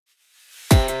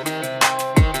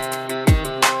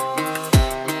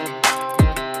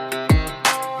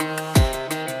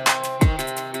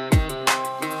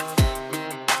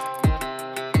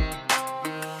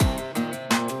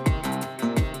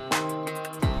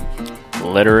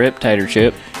Let her rip, Tater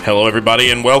Chip. Hello,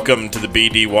 everybody, and welcome to the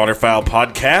BD Waterfowl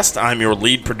Podcast. I'm your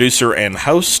lead producer and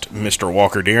host, Mr.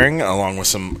 Walker Deering, along with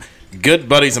some good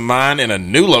buddies of mine in a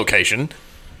new location.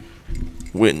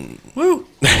 Woo!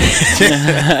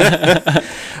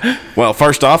 Well,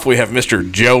 first off, we have Mr.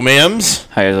 Joe Mims.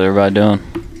 How's everybody doing?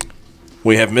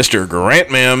 We have Mr. Grant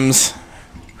Mims.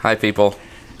 Hi, people.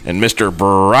 And Mr.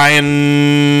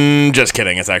 Brian. Just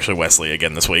kidding, it's actually Wesley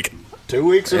again this week. 2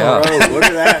 weeks in a row. Look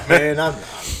at that, man.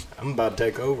 I'm about to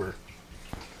take over.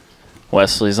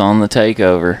 Wesley's on the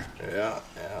takeover. Yeah.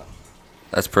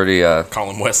 That's pretty, Call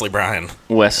him Wesley Bryan.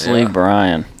 Wesley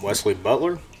Bryan. Wesley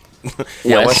Butler?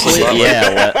 Wesley? Butler.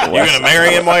 Yeah. You gonna marry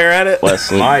him while you're at it?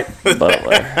 Wesley Might.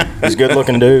 Butler. He's a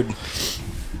good-looking dude.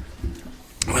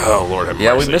 Oh, Lord have mercy.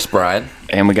 Yeah, we miss Brian.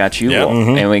 And we got you, Yeah.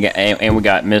 and we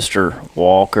got Mr.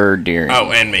 Walker Deering.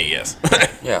 Oh, and me, yes.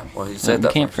 Yeah, well, he said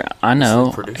that. I know.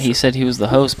 He's the producer. He said he was the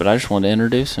host, but I just wanted to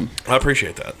introduce him. I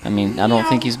appreciate that. I mean, I don't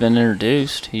think he's been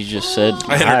introduced. He just said,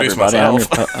 I "Hi, introduced everybody."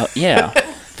 myself. Yeah,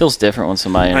 feels different when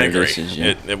somebody I agree. introduces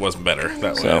you. It was better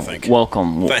that way, So I think.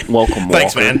 welcome, Thanks, Walker.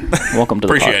 man. Welcome to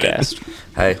the Appreciate it. podcast.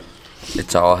 Hey,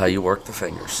 it's all how you work the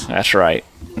fingers. That's right.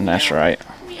 That's right.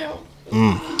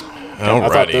 I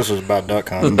thought this Alrighty. was about duck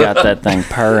hunting. Got that thing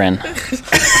purring.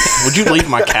 Would you leave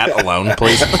my cat alone,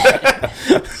 please?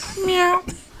 Meow.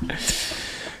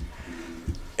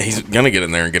 He's gonna get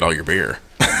in there and get all your beer.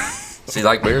 Does he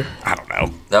like beer? I don't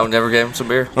know. No, never gave him some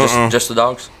beer? Just the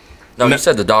dogs? No, No. you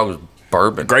said the dog was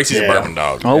bourbon. Gracie's a Yeah. bourbon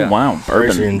dog. Oh Yeah. wow,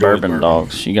 Gracie enjoys bourbon bourbon.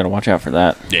 dogs. You got to watch out for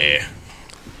that. Yeah.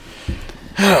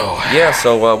 Yeah,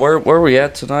 so where are we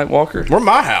at tonight, Walker? We're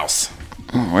my house.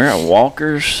 We're at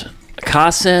Walker's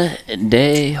Casa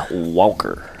de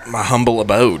Walker. My humble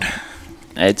abode.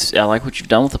 I like what you've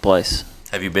done with the place.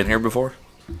 Have you been here before?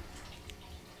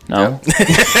 No,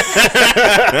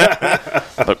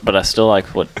 but I still like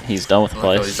what he's done with the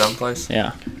Like place. Cody's own place?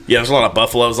 Yeah, Yeah, there's a lot of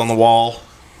buffaloes on the wall.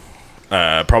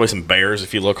 Probably some bears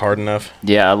if you look hard enough.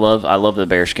 yeah. I love the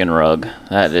bearskin rug.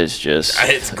 That is just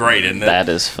It's great, isn't it? that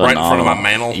is Right phenomenal. in front of my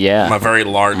mantle. Yeah. My very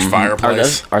large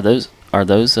fireplace. Are those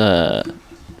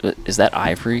is that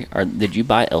ivory? Did you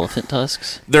buy elephant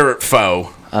tusks? They're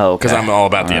faux. Oh, okay. Because I'm all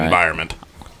about the All right. environment.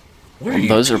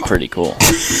 Those are pretty cool.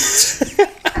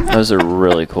 Those are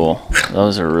really cool.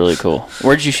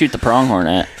 Where'd you shoot the pronghorn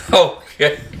at? Oh,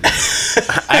 okay.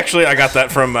 Actually, I got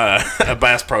that from a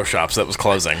Bass Pro Shops that was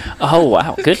closing. Oh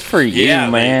wow, good for you, Yeah,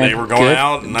 man. they were going Good-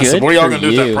 out, and I good said, "What are y'all for going to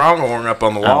do with that you. pronghorn up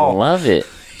on the I wall?" love it.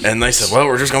 And they said, "Well,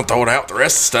 we're just going to throw it out the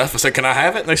rest of the stuff." I said, "Can I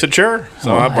have it?" And they said, "Sure."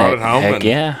 So I brought it home. Heck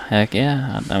and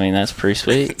yeah. I mean, that's pretty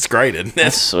sweet. It's great, isn't it?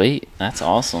 That's sweet. That's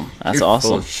awesome. That's You're full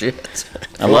awesome. of shit.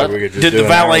 I love We it. could just Did do the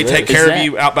an hour valet of take this. care Is of that-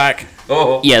 you out back?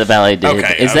 Oh, Yeah, the valet did. Okay,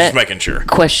 I Is was that just making sure.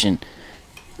 question?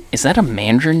 Is that a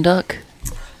mandarin duck?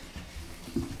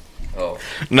 oh.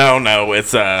 No,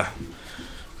 it's a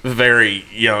very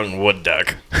young wood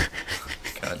duck.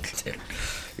 God damn.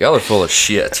 Y'all are full of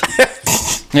shit.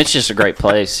 It's just a great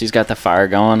place. He's got the fire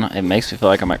going. It makes me feel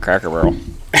like I'm at Cracker Barrel.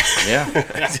 Yeah.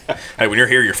 Hey, when you're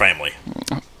here, you're family.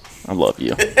 I love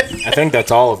you. I think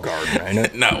that's Olive Garden, ain't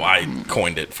it? No, I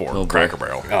coined it for Cracker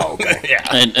Barrel. Oh, okay. Yeah.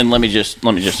 And let me just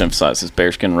emphasize this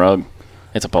bearskin rug.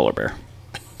 It's a polar bear.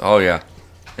 Oh, yeah.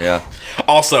 Yeah.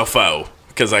 Also faux,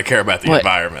 because I care about the What?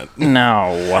 environment.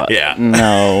 No. What? Yeah.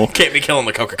 No. Can't be killing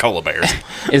the Coca-Cola bears.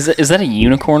 Is that a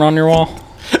unicorn on your wall?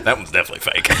 That one's definitely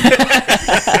fake.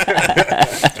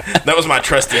 That was my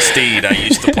trusty steed I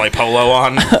used to play polo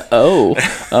on. Oh.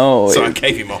 So I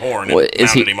gave him a horn and What, is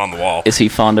mounted he- him on the wall. Is he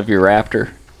fond of your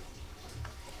raptor?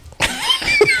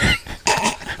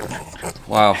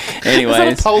 Wow.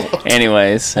 Anyways,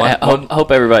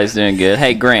 hope everybody's doing good.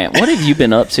 Hey, Grant, what have you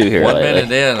been up to here 1 lately?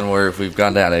 minute in, where we've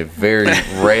gone down a very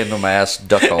random ass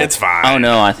duck hole. It's fine. Oh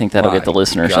no, I think that'll My get the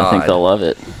listeners. I think God. they'll love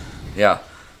it. Yeah.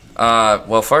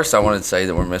 Well, first I wanted to say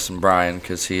that we're missing Brian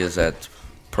because he is at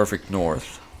Perfect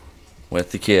North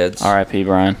with the kids. R.I.P.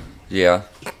 Brian. Yeah.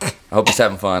 I hope he's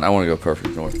having fun. I want to go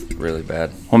Perfect North really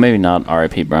bad. Well, maybe not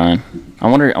R.I.P. Brian. I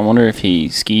wonder if he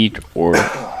skied or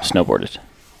snowboarded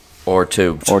Or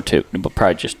tubes. or tube, but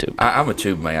probably just tube. I'm a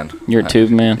tube man. You're a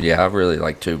tube man. Yeah, I really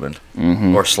like tubing.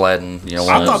 Mm-hmm. Or sledding. You know,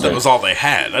 I one of thought those that things. was all they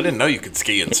had. I didn't know you could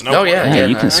ski and snowboard. Oh, yeah. Yeah,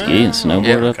 you can ski and snowboard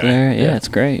Yeah, up okay. there. Yeah, it's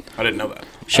great. I didn't know that.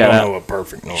 Shout I don't know out, what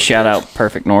perfect noise shout is. out,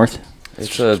 Perfect North.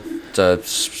 It's a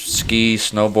ski,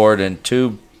 snowboard, and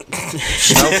tube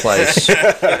snow place.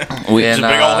 We, in, a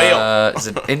big old hill. Is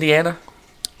it Indiana?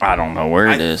 I don't know where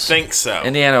I it is. think so.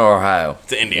 Indiana or Ohio?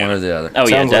 It's Indiana. One or the other. Oh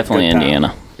yeah, Sounds like definitely good time.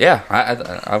 Indiana. Yeah,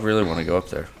 I really want to go up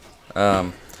there.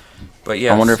 But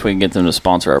yeah, I wonder if we can get them to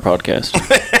sponsor our podcast.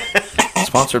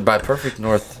 sponsored by Perfect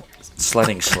North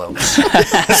Sledding Slopes.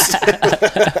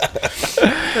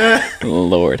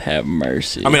 have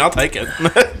mercy. I mean, I'll take it.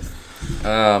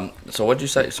 So what'd you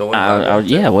say? So what?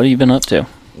 Yeah, what have you been up to?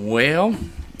 Well,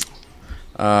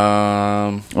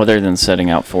 Other than setting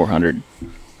out 400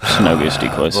 snow goose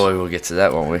decoys. boy, we'll get to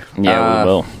that, won't we? Yeah, we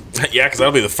will. Yeah, because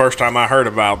that'll be the first time I heard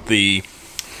about the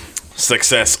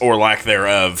success or lack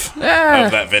thereof of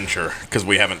that venture, because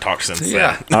we haven't talked since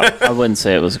Yeah. then. I wouldn't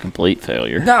say it was a complete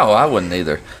failure. No, I wouldn't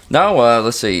either. No,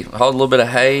 let's see. Hauled a little bit of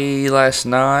hay last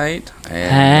night,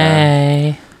 and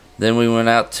Hey. then we went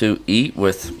out to eat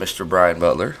with Mr. Brian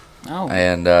Butler Oh.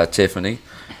 and Tiffany,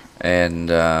 and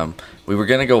we were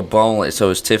gonna go bowling. So it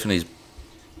was Tiffany's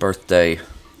birthday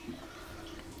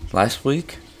last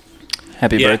week.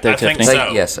 Happy Yeah, birthday, I think Tiffany.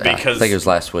 so. Yes, I because- think it was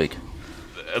last week.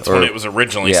 That's Or- when it was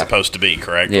originally yeah. supposed to be,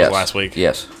 correct? Yes. It was last week?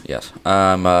 Yes.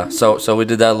 So we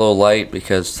did that a little late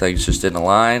because things just didn't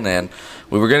align, and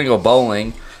we were gonna go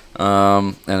bowling,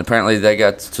 and apparently they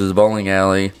got to the bowling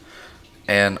alley,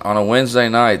 and on a Wednesday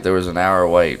night there was an hour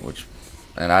wait,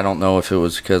 and I don't know if it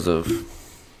was because of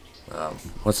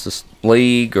what's this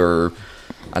league, or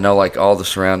I know like all the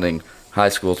surrounding high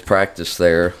schools practice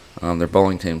there, their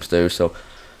bowling teams do. So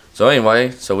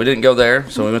anyway, so we didn't go there,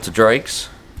 so we went to Drake's.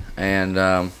 And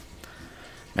man,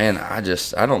 I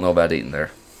don't know about eating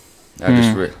there. No.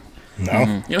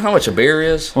 You know how much a beer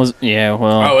is? Well,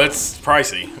 Oh, it's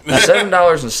pricey.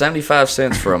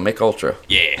 $7.75 for a Mick Ultra.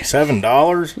 Yeah.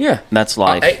 $7? Yeah, that's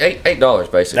life.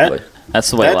 $8 basically. That's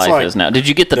the way That's life like is now. Did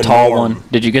you get the the tall norm. one?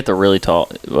 Did you get the really tall?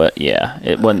 Well, yeah,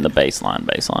 it wasn't the baseline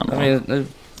one. I mean,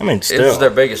 I mean, it's still. their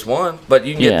biggest one, but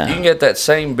you can Yeah. you can get that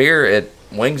same beer at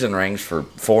Wings and Rings for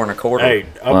 $4.25. Hey,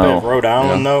 up Well, at Rhode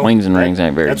Island, though. Wings and Rings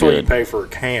ain't very That's what you good. pay for a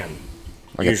can,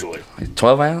 usually.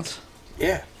 12 ounce?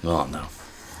 Yeah. Oh no.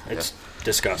 It's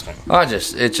disgusting. I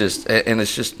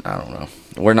don't know.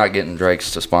 We're not getting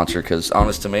Drake's to sponsor because,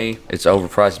 honest to me, it's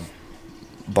overpriced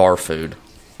bar food,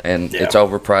 and Yeah. it's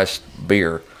overpriced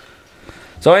beer.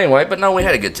 So anyway, but no, we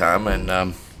had a good time,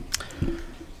 and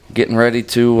getting ready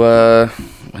to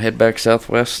head back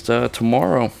southwest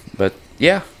tomorrow. But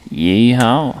yeah,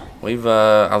 Yeehaw!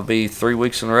 I'll be 3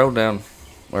 weeks in a row down,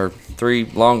 or 3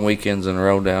 long weekends in a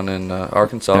row down in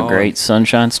Arkansas. The great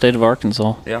sunshine state of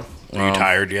Arkansas. Yeah. Are you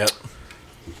tired yet?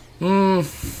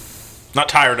 Not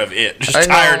tired of it, just I know,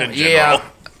 tired in general.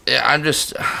 Yeah, I'm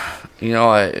just,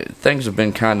 things have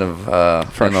been kind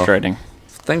of Frustrating.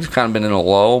 Things have kind of been in a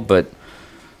lull, but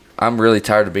I'm really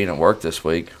tired of being at work this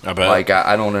week. I bet. Like,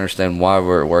 I don't understand why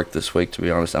we're at work this week, to be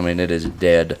honest. I mean, it is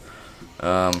dead.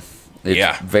 It's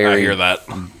Yeah, very, I hear that.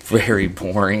 very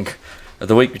boring.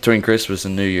 The week between Christmas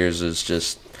and New Year's is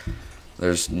just,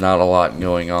 there's not a lot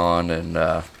going on, and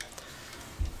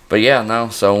but yeah, no.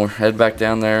 So we're headed back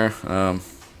down there.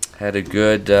 Had a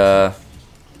good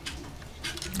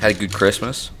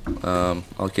Christmas. All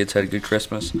the kids had a good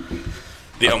Christmas.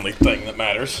 The only thing that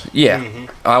matters. Yeah,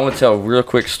 I want to tell a real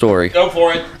quick story. Go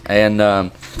for it.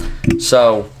 And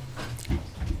so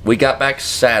we got back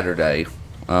Saturday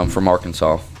from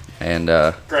Arkansas, and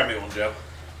Grab me one, Joe.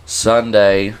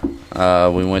 Sunday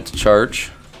we went to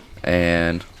church,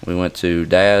 and we went to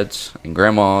Dad's and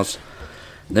Grandma's.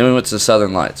 Then we went to the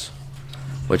Southern Lights,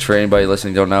 which for anybody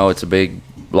listening don't know, it's a big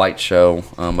light show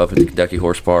up at the Kentucky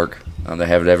Horse Park. They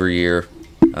have it every year.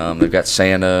 They've got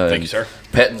Santa Thank and you, sir.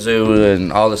 Petting Zoo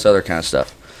and all this other kind of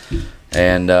stuff.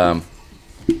 And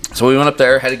so we went up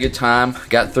there, had a good time,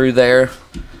 got through there.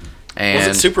 And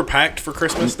Was it super packed for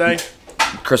Christmas Day?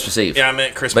 Christmas Eve. Yeah, I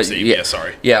meant Christmas But, Eve. Yeah,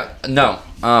 sorry. Yeah, no,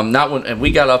 not when. And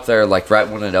we got up there like right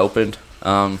when it opened.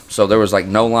 So there was like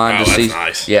no line Oh, to that's see.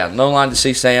 nice. Yeah, no line to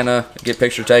see Santa, get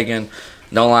picture taken.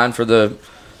 No line for the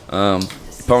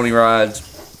pony rides.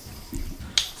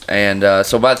 And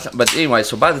so by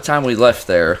the time we left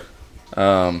there,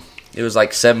 it was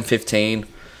like 7:15,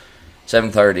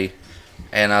 7:30,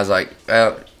 and I was like,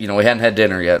 we hadn't had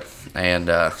dinner yet, and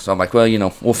so I'm like, well,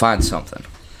 we'll find something.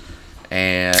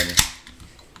 And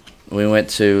we went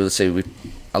to,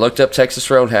 I looked up Texas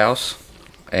Roadhouse,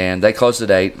 and they closed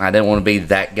at 8, and I didn't want to be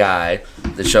that guy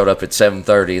that showed up at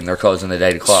 7:30 and they're closing at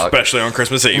 8 o'clock. Especially on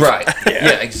Christmas Eve. Right.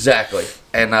 Yeah, exactly.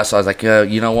 And so I was like,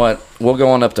 you know what? We'll go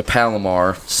on up to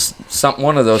Palomar.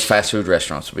 One of those fast food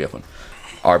restaurants will be open.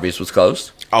 Arby's was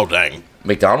closed. Oh, dang.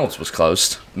 McDonald's was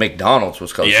closed.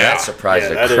 Yeah. That surprised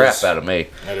Yeah, that the crap is- out of me.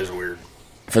 That is weird.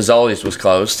 Fazoli's was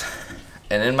closed.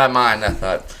 And in my mind, I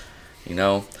thought,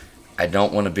 I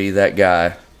don't want to be that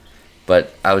guy.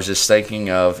 But I was just thinking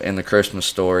of in the Christmas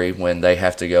Story when they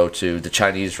have to go to the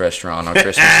Chinese restaurant on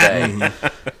Christmas Day.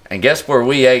 And guess where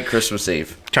we ate Christmas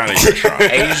Eve? Chinese restaurant.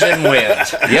 Asian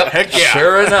Wind. Yep. Heck yeah.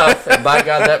 Sure enough. And by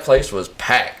God, that place was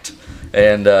packed.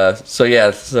 And we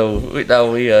had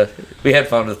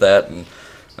fun with that. And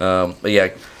but yeah,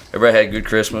 everybody had a good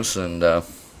Christmas, and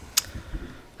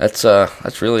that's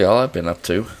really all I've been up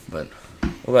to. But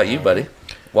what about you, buddy?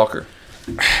 Walker?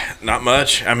 Not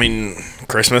much. I mean,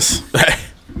 Christmas.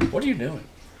 What are you doing?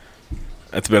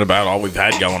 That's been about all we've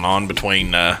had going on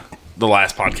between the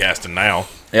last podcast and now.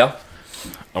 Yeah.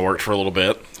 I worked for a little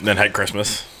bit, then had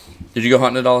Christmas. Did you go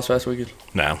hunting at all this past weekend?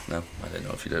 No. No, I didn't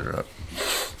know if you did or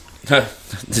not.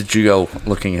 Did you go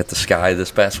looking at the sky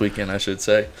this past weekend, I should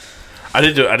say? I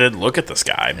did look at the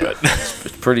sky, but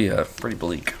It's pretty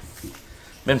bleak.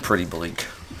 Been pretty bleak.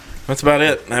 that's about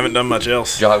it. I haven't done much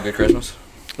else. Did y'all have a good Christmas?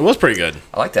 It was pretty good.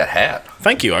 I like that hat.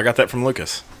 Thank you. I got that from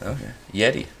Lucas. Okay.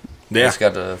 Yeti. Yeah. It's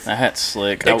got a... That hat's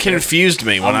slick. It confused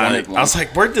me when I wanted one. was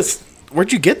like,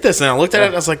 where'd you get this? And I looked at it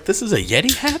and I was like, this is a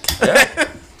Yeti hat? Yeah.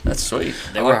 That's sweet.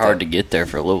 They were hard to get there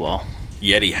for a little while.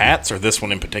 Yeti hats or this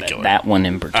one in particular? That one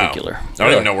in particular. I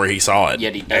don't even know where he saw it.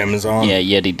 Yeti duck. Amazon. Yeah,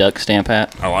 Yeti duck stamp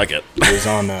hat. I like it. It was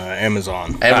on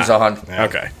Amazon. Amazon. Yeah.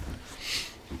 Okay.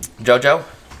 JoJo?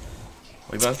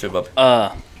 What you about to do, bub?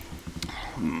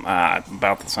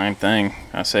 About the same thing.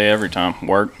 I say every time.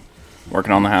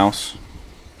 Working on the house.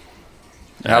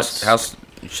 House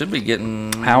you should be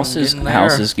getting... House is getting there.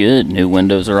 house is good. New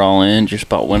windows are all in. Just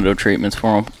bought window treatments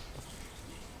for them.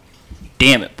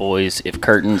 Damn it, boys! If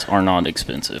curtains are not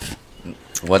expensive.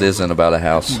 What isn't about a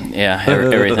house? Yeah,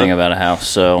 everything about a house.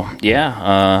 So yeah,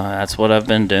 that's what I've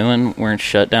been doing. We're in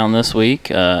shutdown this week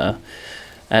at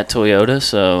Toyota,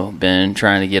 so been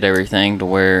trying to get everything to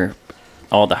where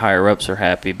all the higher ups are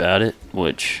happy about it.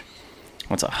 Which,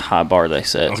 what's a high bar they I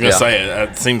set? was going to say,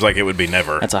 it seems like it would be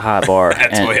never That's a high bar. at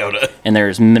Toyota. And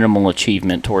there's minimal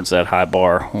achievement towards that high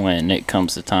bar when it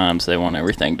comes to times they want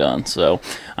everything done. So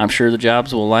I'm sure the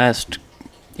jobs will last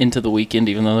into the weekend,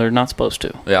 even though they're not supposed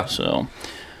to. Yeah. So,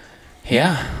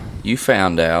 yeah. You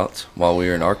found out while we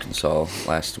were in Arkansas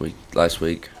last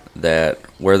week that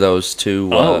where those two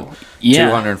yeah.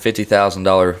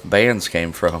 $250,000 bands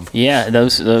came from. Yeah,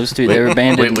 those two, they were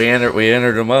banded. We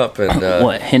entered them up, and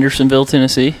What, Hendersonville,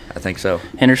 Tennessee? I think so.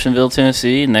 Hendersonville,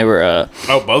 Tennessee, and they were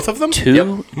Oh, both of them?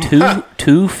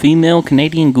 two female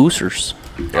Canadian goosers.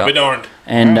 I'll be darned.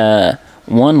 And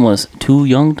one was Too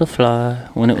Young to Fly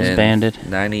when it was And banded.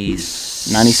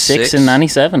 96 and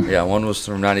 97. Yeah, one was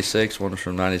from 96, one was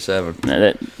from 97.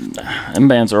 Them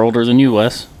bands are older than you,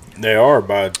 Wes. They are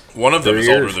by One of them is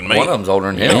older than me. One of them's older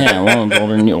than him. Yeah, one of them's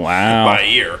older than you. Wow. By a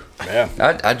year. yeah.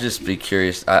 I'd just be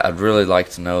curious. I'd really like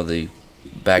to know the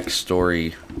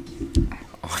backstory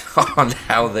on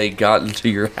how they got into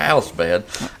your house, man.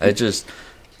 It just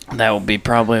That will be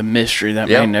probably a mystery that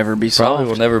may never be probably solved.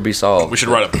 will never be solved. We should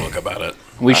write a book about it.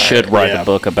 We should write yeah. a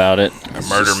book about it. A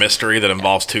murder mystery that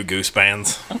involves two goose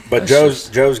bands. But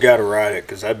Joe's got to write it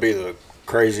because that'd be the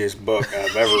craziest book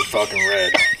I've ever fucking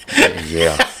read.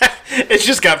 Yeah. It's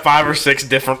just got 5 or 6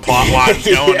 different plot lines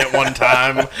going at one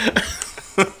time.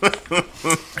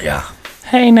 Yeah.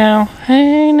 Hey now.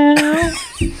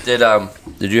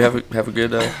 Did you have a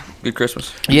good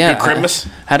Christmas? Yeah, Good Christmas? I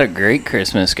had a great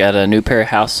Christmas. Got a new pair of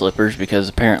house slippers because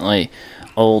apparently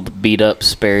old beat up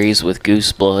Sperry's with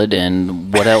goose blood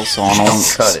and what else on them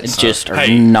cut it, just are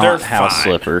Hey, not they're house fine.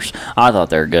 slippers. I thought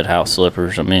they were good house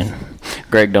slippers. I mean,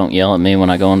 Greg don't yell at me when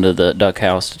I go into the duck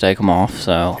house to take them off,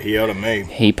 so He yelled at me.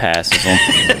 he passes them.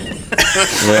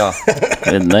 Yeah.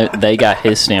 And they got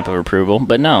his stamp of approval.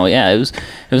 But no, yeah, it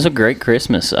was a great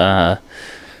Christmas. Got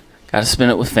to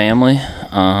spend it with family.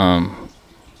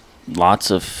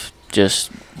 Lots of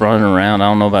just running around. I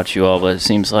don't know about you all, but it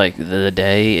seems like the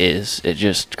day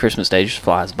Christmas Day just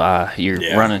flies by. You're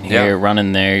Yeah. running here, Yeah.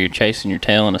 running there. You're chasing your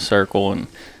tail in a circle, and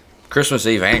Christmas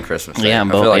Eve and Christmas Day. yeah, I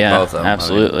feel like both of them.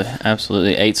 absolutely,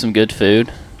 absolutely. Ate some good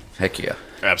food, Heck yeah.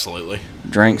 Absolutely.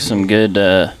 drank some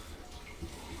good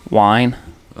wine.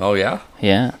 Oh yeah.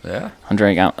 Yeah, Yeah. I'm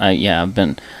drinking.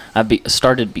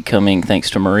 Started becoming, thanks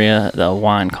to Maria, the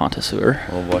wine connoisseur.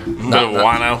 Oh boy. No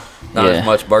wino. Not Yeah. as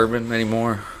much bourbon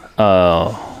anymore.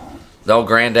 Oh, The old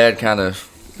granddad kind of.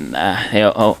 nah,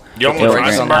 hell, oh, You want Hell, to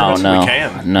try some no, bourbons? no, We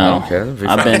can. no. Okay, that'd be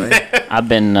I've fine been, with me. I've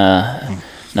been,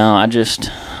 no,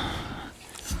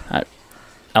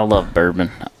 I love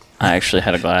bourbon. I actually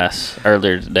had a glass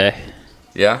earlier today.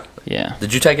 Yeah. Yeah,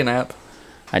 Did you take a nap?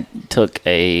 I took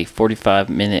a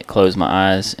 45-minute, closed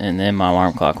my eyes, and then my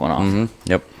alarm clock went off. Mm-hmm.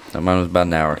 Yep. Mine was about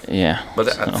an hour. Yeah,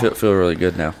 But I feel really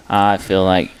good now. I feel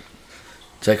like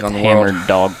Take on the hammered world.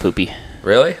 dog poopy.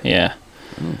 Really? Yeah,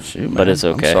 Shoot, but man. it's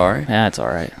okay. I'm sorry. Yeah, it's all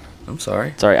right. I'm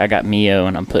sorry. Sorry, I got Mio,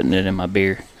 and I'm putting it in my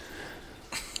beer.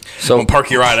 So We'll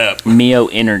park you right up. Mio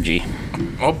Energy.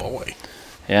 Oh, boy.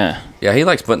 Yeah, Yeah, he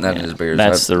likes putting that in his beers.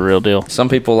 that's the real deal. Some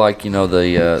people like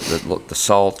the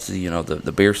salt,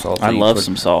 the beer salt. I love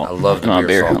some salt. I love the my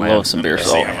beer salt, I man. love some beer Let's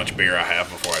see salt. how much beer I have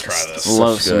before I try this.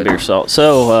 Love Such some good. beer salt.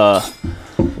 So,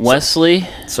 Wesley,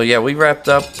 So yeah, we wrapped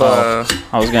up. I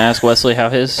was gonna ask Wesley how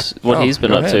what he's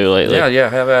been go up ahead. to lately. Yeah,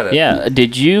 have at it. Yeah,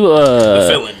 did you? The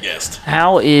fill-in guest.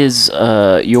 How is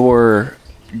your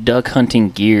duck hunting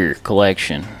gear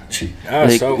collection?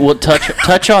 Like, So we'll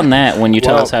touch on that when you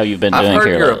tell Well, us how you've been I've doing heard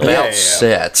here you're lately. about Yeah.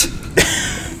 set.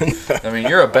 I mean,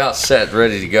 you're about set,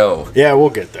 ready to go. yeah,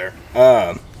 we'll get there.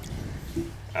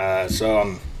 So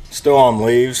I'm still on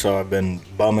leave, so I've been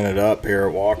bumming it up here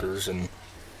at Walker's and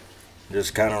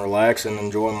just kind of relaxing,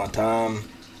 enjoying my time,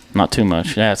 Not too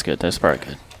much. Yeah, that's good. That's probably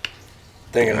good.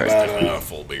 thinking Not about a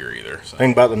full beer either. So.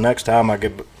 think about the next time I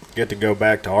get to go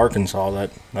back to Arkansas.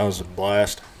 That was a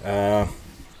blast. Yeah,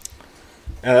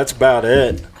 that's about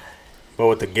it. But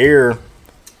with the gear,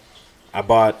 I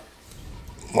bought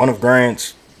one of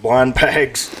Grant's blind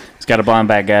bags, He's got a blind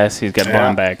bag, guys. He's got a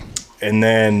blind Yeah. bag. and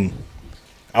then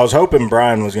I was hoping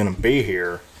Brian was going to be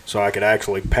here so I could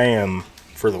actually pay him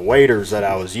for the waders that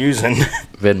I was using.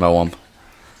 Venmo him.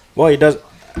 Well, he does.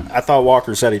 I thought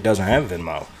Walker said he doesn't have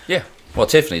Venmo. Yeah. Well,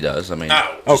 Tiffany does. I mean,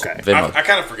 Okay. Venmo. I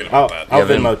kind of forget I'll, about that. I'll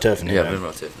Yeah, Venmo Tiffany. Yeah, then.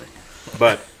 Venmo Tiffany.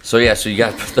 But So yeah, so you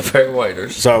got the fair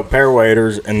waiters. so pair of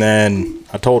waders, and then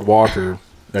I told Walker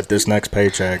that this next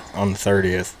paycheck on the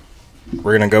 30th,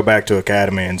 we're gonna go back to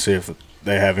Academy and see if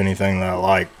they have anything that I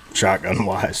like shotgun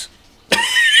wise.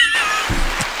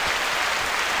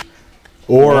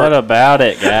 Or What about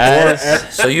it, guys?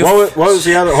 So you what was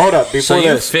the other? Hold up, before so you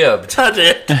this. fibbed. I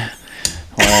did.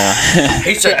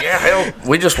 He said, "Yeah, hell,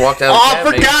 we just walked out." Oh, of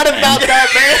I Academy. forgot about that,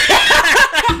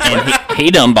 And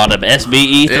he done bought an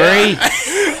SBE 3. man.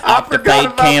 I The forgot fade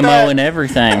about camo that. and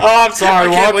everything. Oh, I'm sorry,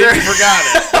 I can't believe Walker. you forgot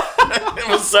it. It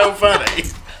was so funny.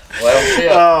 Well, shit.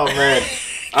 Oh man,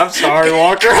 I'm sorry,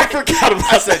 Walker. I forgot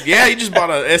about I said, "Yeah, you just bought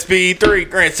a SBE3."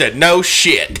 Grant said, "No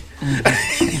shit."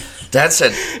 Dad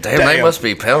said, "Damn, they Damn. must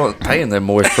be paying them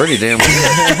boys pretty damn good."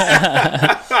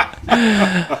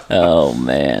 Oh,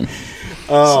 man.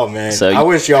 Oh man, So I you-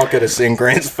 wish y'all could have seen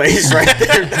Grant's face right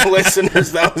there,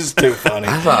 listeners. That was too funny.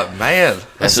 I thought, man,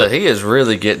 I said he is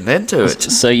really getting into it.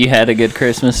 So you had a good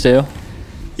Christmas, too?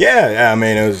 Yeah, I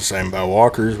mean, it was the same about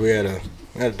Walker's. We had a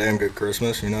damn good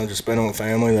Christmas, just spending with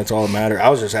family. That's all that mattered. I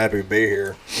was just happy to be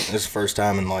here. This is the first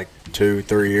time in like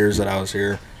 2-3 years that I was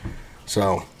here.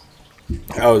 So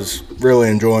I was really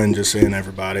enjoying just seeing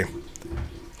everybody.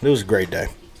 It was a great day.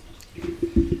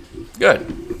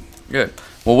 Good.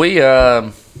 Well, we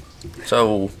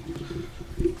so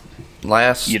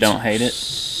last You don't hate it?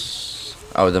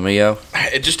 the Mio.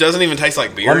 It just doesn't even taste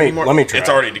like beer Let me- anymore. let me try It's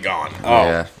it. already gone. Oh,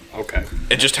 Yeah. okay.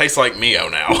 It just tastes like Mio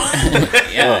now.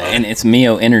 Yeah, and it's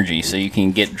Mio Energy, so you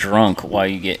can get drunk while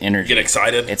you get energy. Get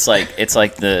excited. It's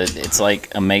like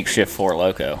a makeshift Four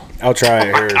Loco. I'll try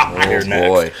it here Oh next.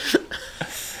 boy.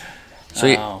 So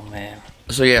Oh man.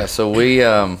 so we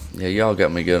yeah, y'all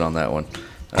got me good on that one.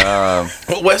 Well,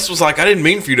 Wes was like, "I didn't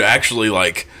mean for you to actually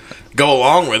like go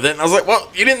along with it," and I was like, "Well,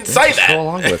 you didn't say just that. go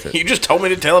along with it. You just told me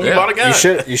to tell him you Yeah. bought a gun."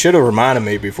 You should have reminded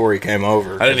me before he came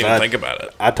over. I didn't 'cause even think about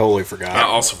it. I totally forgot. I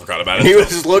also forgot about it. He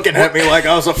was looking at me like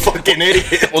I was a fucking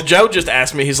idiot. Well, Joe just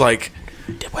asked me. He's like,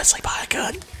 "Did Wesley buy a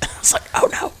gun?" I was like, "Oh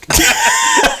no,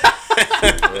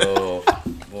 Oh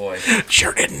boy.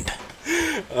 sure didn't."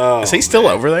 Is he still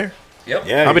over there? Yep.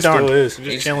 Yeah, I'll he be darned. still is.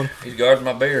 Just chilling. He's guarding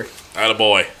my beer.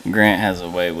 Attaboy. Grant has a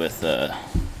way with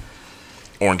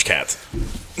Orange cats.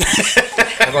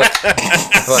 How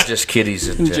about just kitties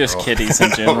in general? just kitties in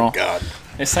general. Oh God.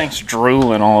 This thing's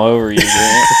drooling all over you,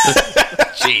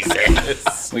 Grant.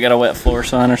 Jesus. We got a wet floor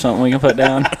sign or something we can put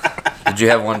down? Did you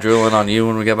have one drooling on you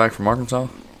when we got back from Arkansas?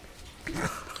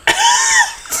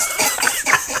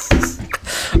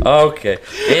 Okay.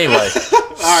 Anyway,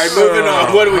 All right, moving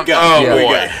on. What do we got? Oh Yeah. What do we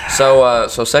boy.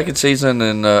 got? so second season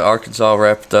in Arkansas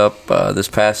wrapped up this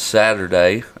past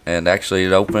Saturday, and actually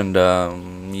it opened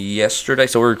yesterday.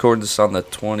 So we're recording this on the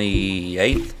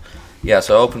 28th. Yeah,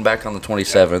 so it opened back on the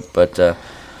 27th. But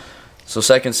so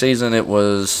second season, it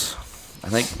was I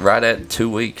think right at 2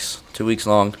 weeks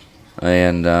long,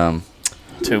 and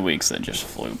 2 weeks that just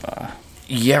flew by.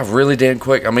 yeah, really damn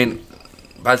quick. I mean,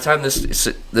 by the time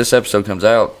this episode comes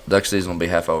out, duck season will be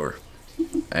half over,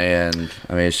 and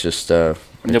I mean it's just It'll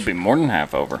be more than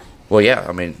half over. well, yeah,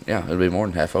 I mean, yeah, it'll be more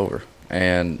than half over,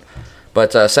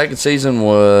 but second season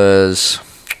was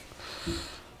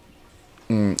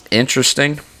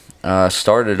interesting.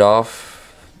 Started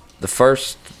off the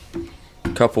first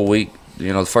couple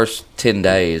the first 10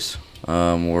 days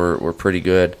were pretty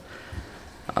good.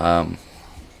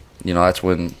 That's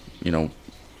when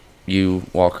you,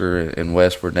 Walker, and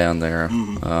Wes were down there.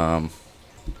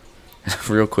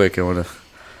 Real quick, I want to.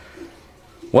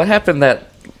 What happened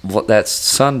that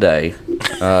Sunday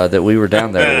that we were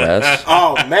down there, Wes?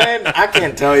 Oh man, I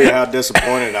can't tell you how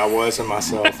disappointed I was in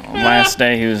myself. Last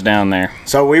day he was down there.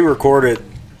 So we recorded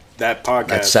that podcast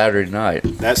That Saturday night.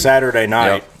 that Saturday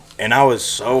night, Yep. and I was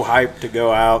so hyped to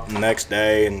go out the next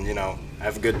day and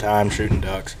have a good time shooting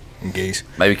ducks and geese.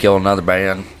 Maybe kill another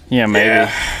band. Yeah, maybe.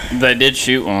 Yeah. They did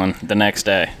shoot one the next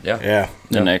day. Yeah.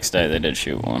 The next day they did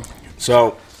shoot one.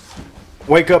 So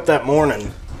wake up that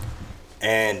morning,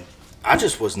 and I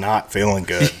just was not feeling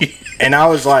good. And I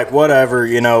was like, whatever,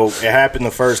 it happened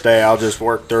the first day. I'll just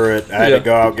work through it. I had to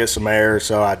go out, get some air.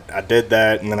 So I did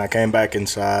that, and then I came back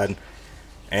inside,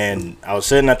 and I was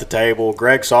sitting at the table.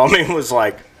 Greg saw me and was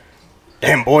like,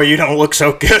 damn, boy, you don't look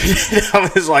so good.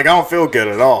 I was like, I don't feel good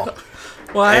at all.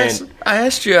 Well, I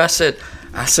asked you. I said,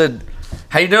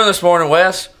 how you doing this morning,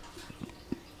 Wes?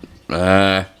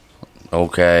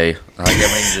 Okay. I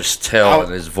can just tell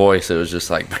in his voice. It was just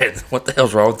like, man, what the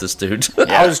hell's wrong with this dude?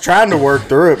 I was trying to work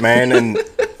through it, man, and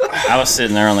I was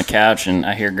sitting there on the couch, and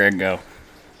I hear Greg go,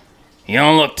 "You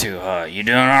don't look too hot. You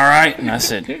doing all right?" And I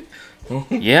said,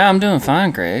 "Yeah, I'm doing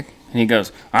fine, Greg." And he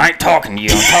goes, "I ain't talking to you.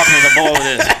 I'm talking to the boy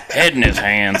with his head in his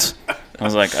hands." I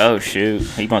was like, "Oh shoot,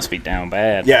 he must be down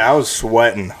bad." yeah, I was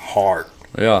sweating hard.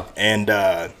 Yeah. And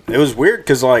it was weird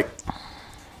because, like,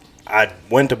 I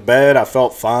went to bed. I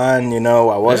felt fine.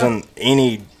 I wasn't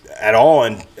at all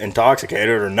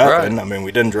intoxicated or nothing. Right. I mean,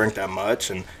 we didn't drink that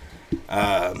much. And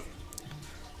I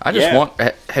just Yeah. want.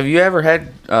 Have you ever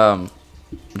had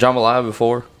jambalaya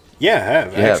before? yeah, I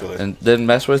have, You actually. have, and didn't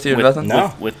mess with you or With- nothing?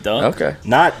 No. With duck. Okay.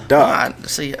 Not duck. I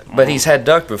see, but he's had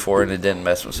duck before and it didn't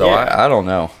mess with. So Yeah. I don't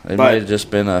know. It But- might have just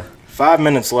been a. 5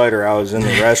 minutes later, I was in the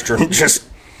restroom just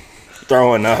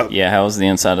throwing up. Yeah, how was the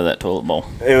inside of that toilet bowl?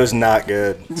 It was not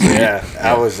good. So, yeah,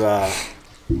 I was.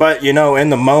 But in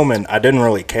the moment, I didn't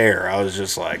really care. I was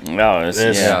just like, Oh, it's,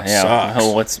 This yeah. sucks.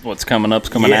 Oh, what's coming up's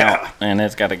coming Yeah. out, and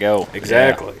it's got to go.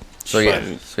 exactly. So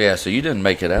yeah. So you didn't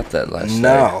make it out that last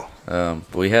No. day.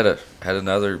 We had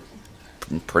another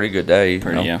pretty good day.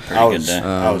 Pretty, you know. pretty I good was, day.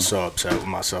 I was so upset with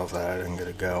myself that I didn't get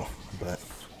to go. But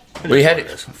We had what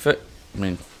it. is. I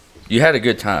mean, you had a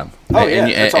good time. Oh, yeah,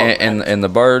 and, that's all that and the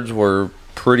birds were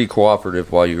pretty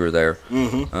cooperative while you were there.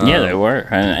 Yeah, they were,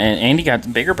 and Andy got the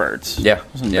bigger birds. Yeah,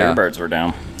 Some yeah. bigger birds were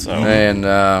down. So And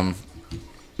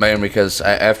man, because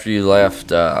after you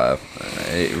left,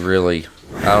 it really,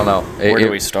 I don't know. where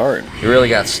do we start? It really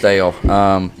got stale.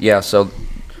 Yeah, so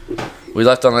we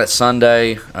left on that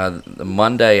Sunday. The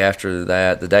Monday after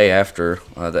that, the day after,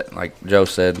 that, like Joe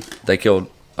said, they killed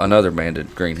another banded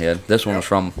greenhead. This one was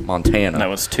from Montana. That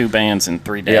was 2 bands in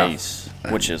 3 Yeah. days,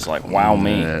 which is like wow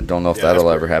me. Don't know if Yeah, that'll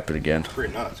that's ever happen again.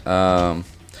 pretty nuts.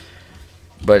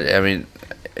 But I mean,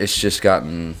 it's just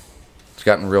gotten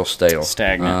real stale,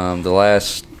 Stagnant.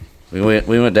 We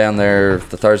went down there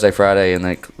the Thursday, Friday, and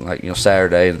then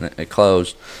Saturday, and it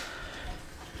closed.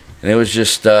 And it was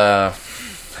just there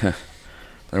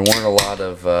weren't a lot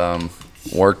of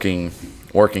working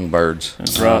birds. It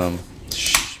was rough.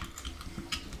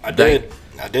 I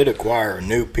did acquire a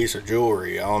new piece of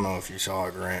jewelry. I don't know if you saw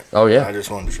it, Grant. Oh, yeah. I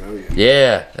just wanted to show you.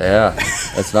 Yeah,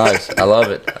 that's nice. I love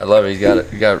it. You got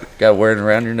it. You got it wearing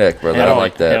around your neck, brother. I Hell-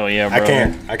 like that. Hell yeah,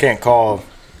 brother. I can't call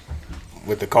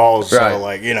with the calls, Right. so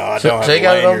like I don't So have you a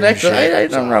got it on lanyard neck. and shit,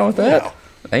 Ain't nothing wrong with that. no.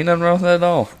 Ain't nothing wrong with that at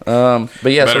all.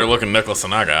 But yeah, Better looking necklace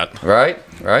than I got. right.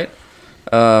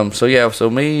 So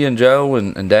me and Joe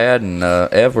and Dad and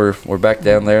Ev were back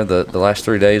down there the last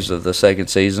 3 days of the second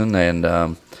season,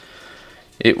 and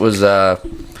it was I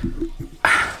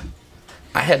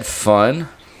had fun.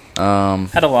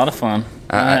 Had a lot of fun.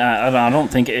 I- I don't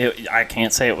think I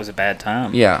can't say it was a bad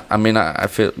time. Yeah, I mean, I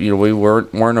feel we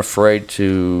weren't afraid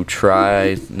to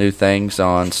try new things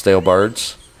on stale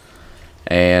birds,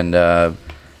 and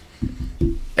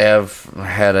Ev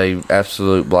had a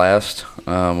absolute blast,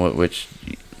 which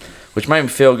made me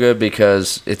feel good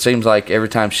because it seems like every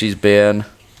time she's been,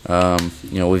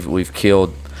 we've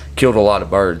killed a lot of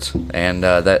birds, and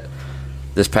that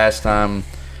this past time,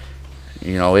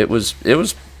 it was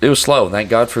slow. Thank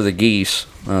God for the geese.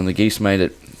 The geese made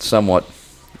it somewhat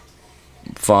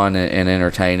fun and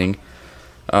entertaining.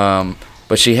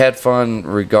 But she had fun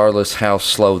regardless how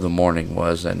slow the morning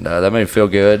was, and that made me feel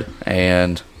good.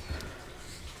 And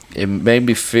it made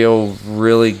me feel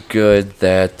really good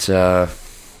that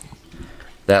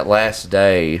that last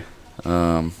day,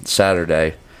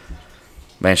 Saturday,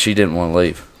 man, she didn't want to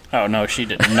leave. Oh no, she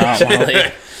did not want to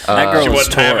leave. That girl She was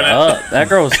wasn't tore having it. up. That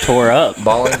girl was tore up.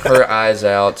 bawling her eyes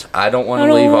out. I don't want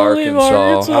to leave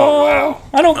Arkansas. Oh, wow.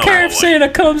 I don't care if boy. Santa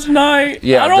comes tonight.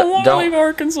 Yeah, I don't want to don't- leave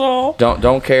Arkansas.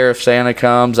 Don't care if Santa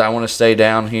comes. I want to stay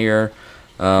down here.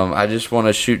 I just want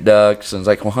to shoot ducks. And it's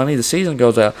like, well, honey, the season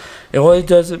goes out. And, well, it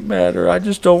doesn't matter. I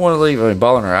just don't want to leave. I mean,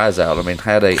 bawling her eyes out. I mean,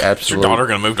 had a Is your absolute. daughter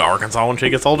going to move to Arkansas when she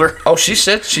gets older? Oh, she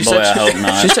said she Boy, said I she, hope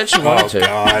not. she said she Oh wanted to.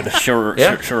 God. Sure,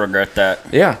 Yeah. sure regret that.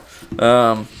 Yeah.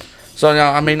 So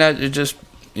now, I mean, that it just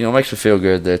makes me feel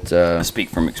good that I speak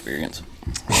from experience.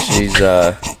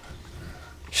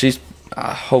 she's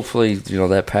hopefully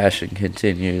that passion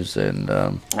continues and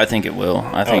I think it will.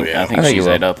 I think yeah. I think I think she's it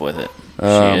will. ate up with it. She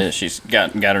is. She's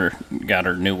got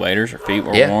her new waders. Her feet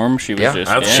were warm. She was just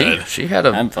That's yeah, good. she had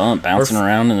a having fun bouncing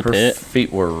around in the her pit.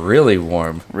 feet were really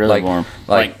warm, Really warm.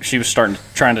 Like she was trying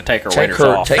to take her waders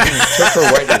off. took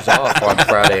her waders off on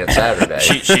Friday and Saturday.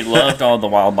 She loved all the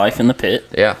wildlife in the pit.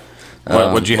 Yeah,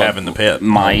 What'd you have in the pit?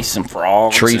 Mice and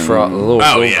frogs. tree and- frog, little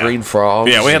yeah. green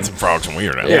frogs. Yeah, we had some frogs when we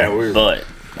were down Yeah. there. Yeah, we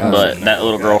But that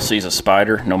little girl sees a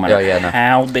spider, no matter Yeah, no.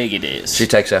 how big it is. She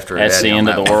takes after her That's the daddy end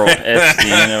on of that the one. world. That's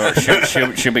the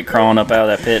end of she'll be crawling up out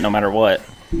of that pit no matter what.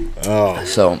 Oh,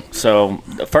 So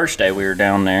The first day we were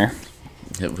down there,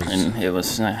 it was. and it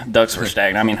was ducks were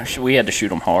stagnant. I mean, we had to shoot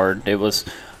them hard. It was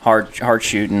hard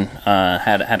shooting.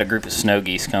 Had a group of snow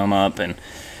geese come up, and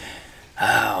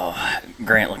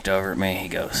Grant looked over at me. He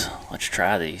goes, "Let's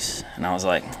try these," and I was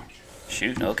like,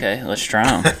 "Shoot, okay, let's try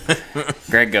them."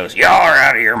 Greg goes, "Y'all are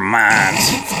out of your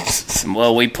minds."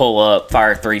 Well, we pull up,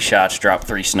 fire 3 shots, drop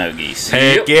 3 snow geese.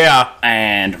 Heck yeah.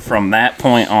 And from that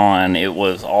point on, it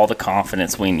was all the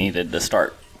confidence we needed to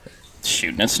start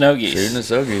shooting at snow geese. Shooting at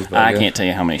snow geese, I buddy. can't tell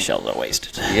you how many shells I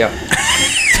wasted. Yeah.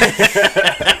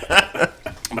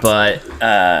 But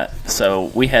so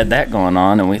we had that going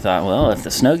on, and we thought, well, if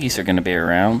the snow geese are going to be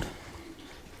around,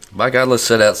 By God, let's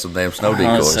set out some damn snow let's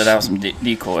decoys. set out some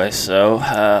decoys. So,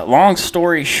 long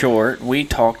story short, we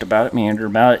talked about it, meandered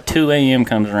about it. 2 a.m.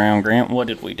 comes around. Grant, what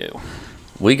did we do?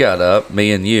 We got up,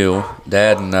 me and you,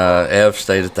 Dad and Ev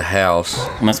stayed at the house,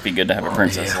 Must be good to have a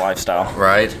princess lifestyle.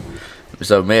 right?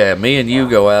 So me and you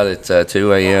go out at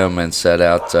 2 a.m. and set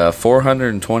out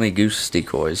 420 goose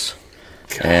decoys.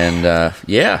 And,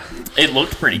 yeah, It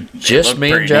looked pretty. Just it looked me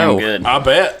and pretty damn Joe. Good. I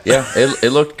bet. yeah,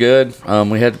 it looked good.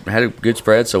 We had a good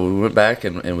spread, so we went back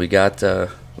and we got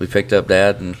we picked up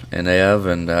Dad and Ev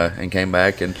and came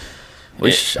back and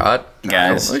we shot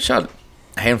guys. we shot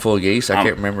a handful of geese. I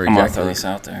can't remember I'm gonna exactly. throw this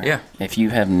out there. Yeah. If you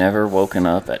have never woken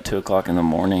up at 2:00 in the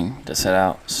morning to set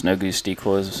out snow goose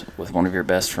decoys with one of your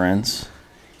best friends,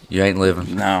 You ain't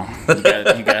living. no, you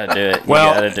gotta do it.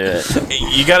 Well- you gotta do it.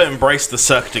 You got to embrace the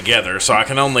suck together, so I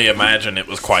can only imagine it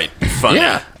was quite funny.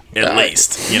 Yeah. At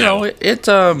least. You You know.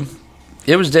 know,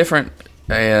 it was different,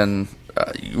 and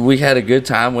we had a good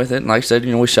time with it. And like I said,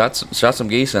 we shot some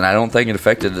geese, and I don't think it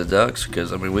affected the ducks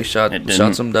because I mean we shot It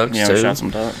didn't. some ducks Yeah, too, we shot some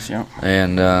ducks. Yeah.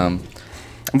 and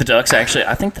The ducks actually,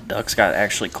 I think the ducks got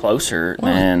actually closer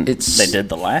Well, than it's- they did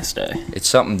the last day. it's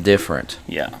something different,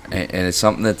 Yeah. and it's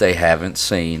something that they haven't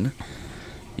seen.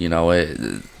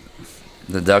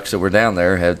 The ducks that were down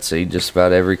there had seen just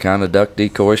about every kind of duck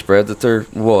decoy spread that there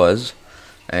was,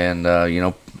 and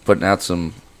putting out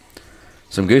some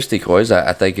goose decoys.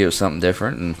 I think it was something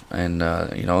different, and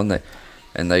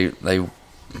they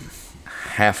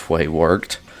halfway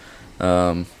worked.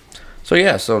 So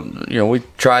we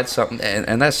tried something,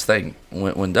 and that's the thing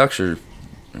when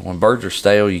birds are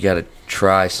stale, you got to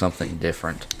try something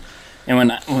different. And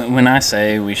when I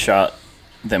say we shot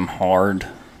them hard,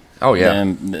 Oh yeah,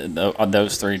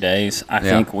 those 3 days, I Yeah.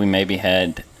 think we maybe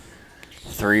had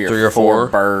three Three or or four four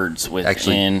birds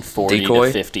actually within 40 decoy?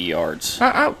 to 50 yards.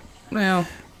 I would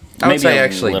Maybe say a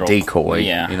actually little- decoy.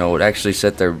 yeah. It actually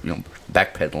sit there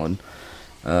backpedaling.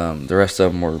 The rest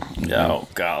of them were Oh,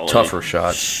 golly. tougher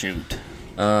shots. Shoot.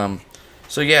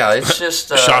 So yeah, it's just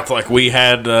Shots like we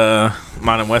had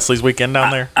mine and Wesley's weekend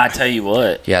down there. I tell you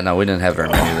what, Yeah, no, we didn't have very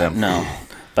many of them. no.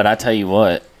 But I tell you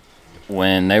what,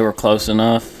 when they were close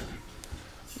enough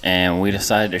and we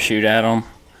decided to shoot at them,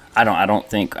 I don't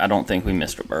think we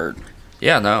missed a bird.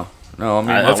 Yeah, no. I mean,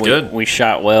 That's we, good. We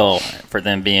shot well for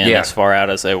them being Yeah. as far out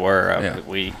as they were. Yeah.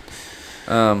 We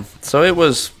so it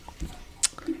was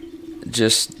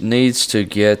just needs to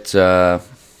get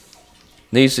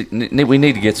we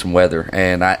need to get some weather,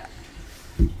 and I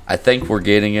think we're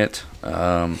getting it.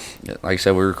 Like I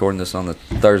said, we're recording this on the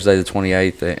Thursday the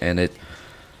 28th, and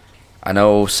I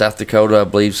know South Dakota, I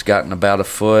believe, has gotten about a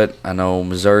foot. I know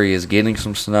Missouri is getting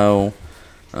some snow.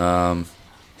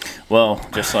 Well,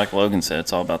 just like Logan said,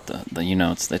 it's all about the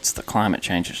it's the climate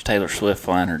change. It's Taylor Swift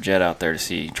flying her jet out there to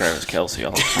see Travis Kelce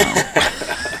all the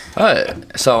time.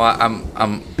 So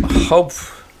I'm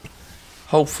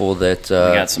hopeful that We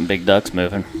got some big ducks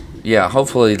moving.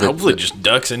 hopefully that Hopefully, just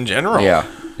ducks in general. yeah.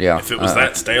 If it was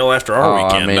that stale after our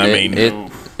weekend,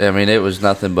 it was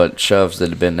nothing but shoves that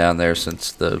had been down there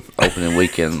since the opening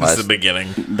weekend that's last. the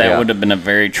beginning. That Yeah. would have been a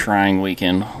very trying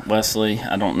weekend, Wesley.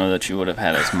 I don't know that you would have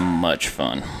had as much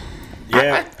fun.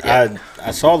 Yeah,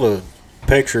 I saw the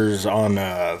pictures on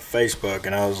Facebook,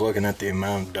 and I was looking at the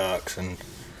amount of ducks, and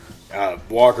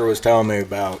Walker was telling me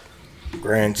about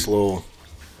Grant's little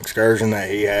excursion that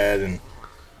he had, and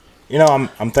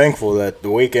I'm thankful that the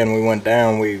weekend we went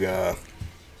down, we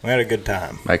had a good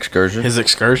time. Excursion. His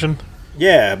excursion?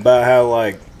 Yeah, about how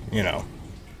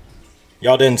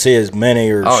y'all didn't see as many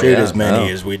or shoot as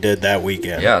many as we did that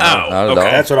weekend. Yeah, Oh, not at okay.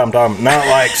 all. That's what I'm talking. Not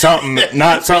like something,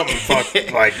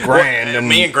 like grand and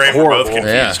Me and Grant were both horrible.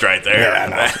 confused right there. Yeah, I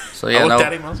know. So I yeah, looked no,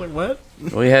 at him. I was like, "What?"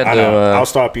 we had I to. know. I'll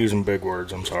stop using big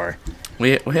words. I'm sorry.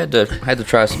 We had to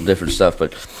try some different stuff,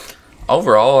 but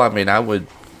overall, I mean, I would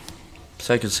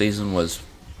second season was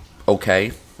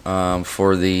okay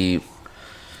for the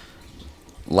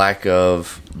lack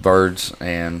of birds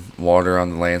and water on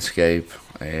the landscape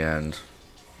and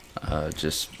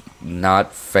just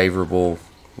not favorable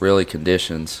really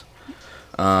conditions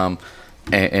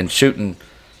and shooting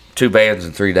 2 bands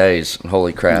in 3 days.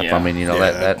 Holy crap. Yeah. I mean,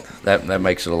 that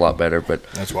makes it a lot better, but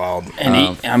That's wild.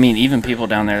 And I mean, even people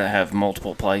down there that have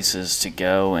multiple places to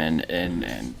go and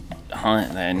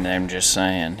hunt, and I'm just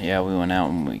saying, yeah, we went out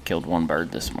and we killed 1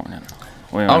 bird this morning.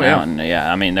 We went out and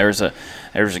I mean, there was a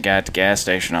guy at the gas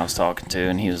station I was talking to,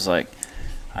 and he was like,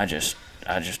 I just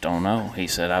don't know. He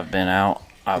said, I've been out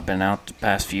the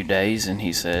past few days, and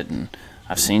he said, and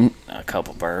I've seen a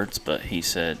couple birds, but he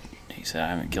said I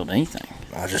haven't killed anything.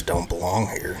 I just don't belong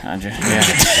here. I just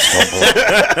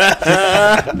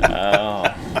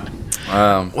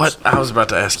What? I was about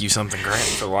to ask you something, Grant.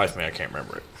 For the life of me, I can't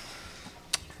remember it.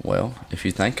 well, if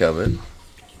you think of it.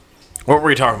 What were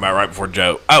we talking about right before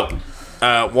Joe? Oh,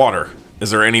 water. Is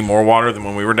there any more water than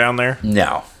when we were down there?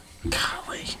 No.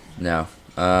 Golly. No.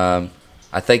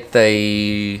 I think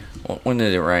when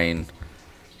did it rain?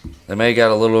 They may have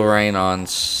got a little rain on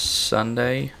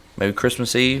Sunday, maybe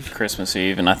Christmas Eve. Christmas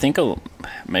Eve, and I think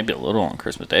maybe a little on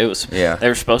Christmas Day. Yeah. They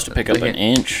were supposed to pick up an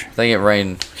inch. I think it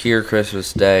rained here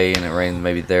Christmas Day, and it rained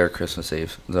maybe there Christmas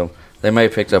Eve. So they may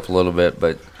have picked up a little bit,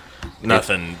 but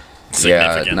Nothing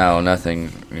significant. yeah, no,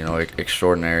 nothing,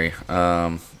 extraordinary.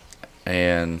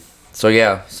 And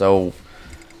so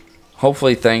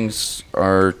hopefully things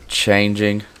are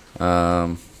changing.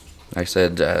 Like I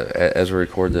said, as we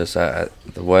record this, the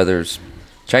weather's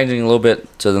changing a little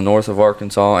bit to the north of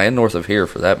Arkansas and north of here,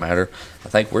 for that matter. I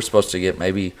think we're supposed to get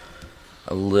maybe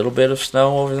a little bit of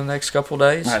snow over the next couple of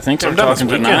days. I think they're Sometime this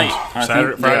talking weekend. tonight. Friday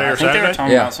or I think they Saturday? were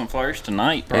talking Yeah. about some flurries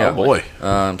tonight. Yeah. Probably.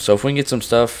 Boy. So if we can get some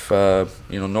stuff,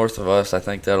 north of us, I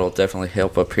think that'll definitely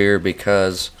help up here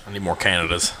because, I need more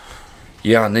Canadas.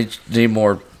 I need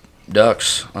more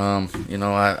ducks. I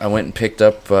went and picked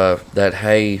up that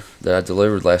hay that I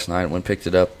delivered last night. Went and picked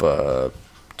it up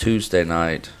Tuesday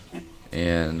night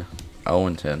in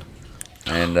Owenton,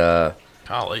 and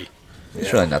Golly.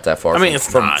 it's really not that far. I mean,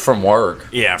 it's from not. from work.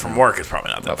 Yeah, from work it's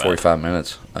probably not that About bad. 45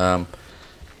 minutes. I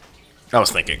was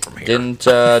thinking from here.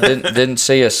 Didn't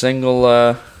see a single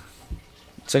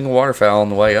waterfowl on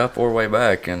the way up or way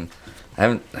back, and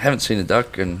I haven't seen a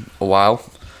duck in a while.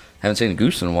 Haven't seen a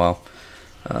goose in a while.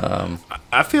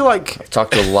 I feel like I've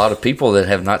talked to a lot of people that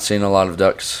have not seen a lot of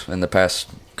ducks in the past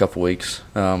couple weeks.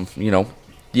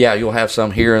 You'll have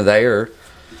some here and there,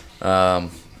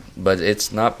 but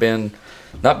it's not been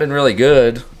really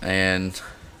good, and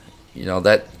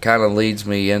that kind of leads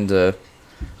me into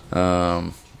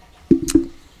I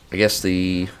guess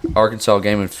the Arkansas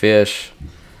Game and Fish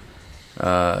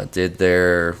did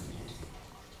their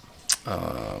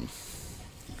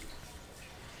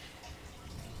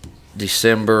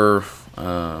December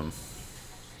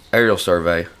aerial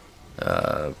survey.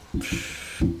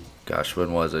 Gosh,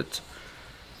 when was it?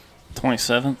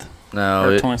 27th. No,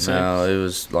 Or it 26th?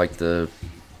 was like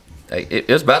it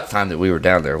was about the time that we were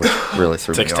down there, which really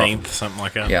threw me 16th, off. something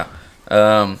like that. Yeah.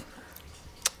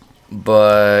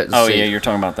 But Oh see, yeah, you're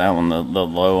talking about that one, the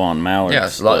low on mallards.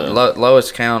 yes, the-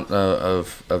 lowest count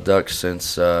of ducks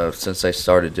since they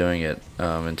started doing it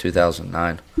in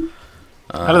 2009.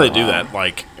 How do they do that?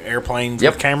 Like airplanes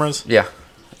Yep. with cameras? Yeah,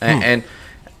 and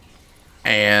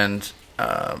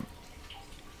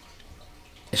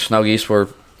snow geese were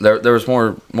there. There was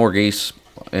more geese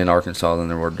in Arkansas than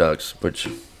there were ducks, which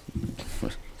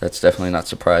that's definitely not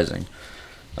surprising.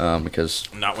 because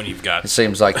Not when you've got it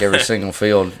seems like every single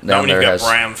field not down when you've there got has.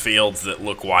 brown fields that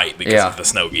look white because Yeah. of the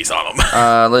snow geese on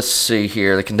them. Let's see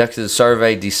here. They conducted the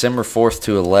survey December 4th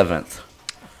to 11th.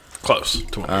 Close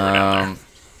to when we were down there.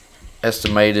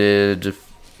 Estimated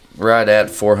right at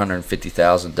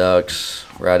 450,000 ducks,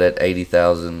 right at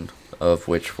 80,000 of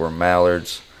which were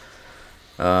mallards.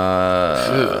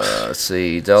 Let's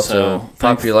see. Delta So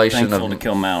population thankful of to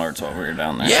kill mallards while we were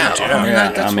down there. Yeah, Yeah. I mean,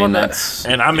 Yeah, that's I mean what that's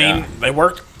And I mean, yeah. they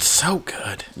worked so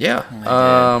good. yeah.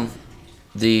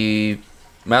 The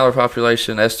mallard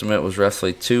population estimate was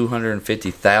roughly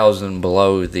 250,000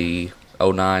 below the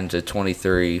 09 to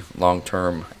 23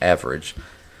 long-term average,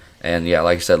 and yeah,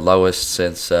 like I said, lowest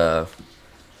since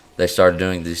they started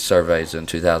doing these surveys in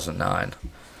 2009.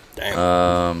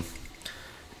 Damn.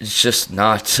 It's just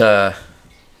not.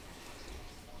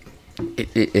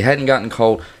 It hadn't gotten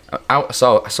cold. I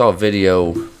saw a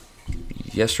video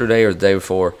yesterday or the day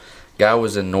before. Guy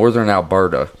was in northern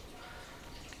Alberta.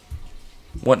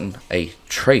 Wasn't a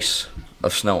trace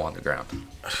of snow on the ground.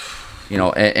 You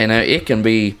know, and it can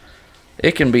be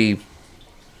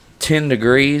 10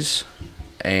 degrees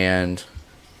and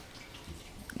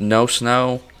no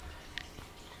snow,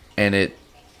 and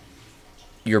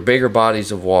your bigger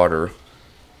bodies of water,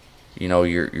 you know,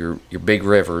 your big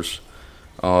rivers,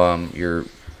 your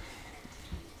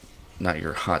not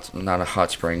a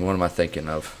hot spring. What am I thinking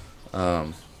of?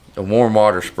 A warm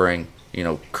water spring, you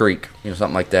know, creek, you know,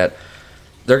 something like that.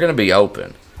 They're going to be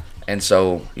open, and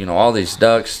so you know all these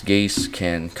ducks, geese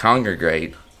can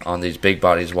congregate on these big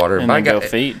bodies of water, And by then go God-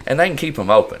 feed. and they can keep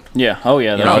them open. Yeah. Oh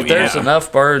yeah. You know, they're- if there's Yeah.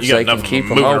 enough birds, You got they enough can of keep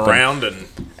them them moving open. around, and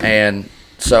And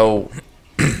so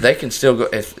they can still go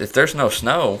if there's no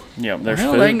snow. yeah. There's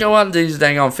Well, food. they can go out to these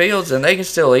dang on fields and they can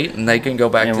still eat and they can go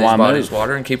back And to these why bodies of move?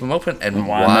 water and keep them open. And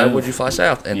why why move? would you fly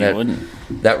south? And You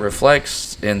wouldn't. that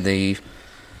reflects in the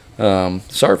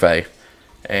survey.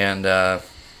 And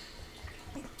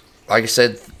like I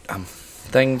said,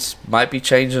 things might be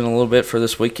changing a little bit for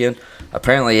this weekend.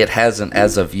 Apparently, it hasn't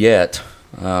as of yet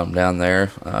down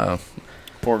there.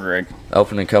 Poor Greg.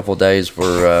 Opening couple of days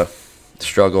were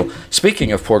struggle.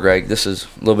 Speaking of poor Greg, this is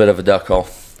a little bit of a duck call.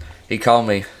 He called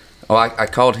me. Oh, I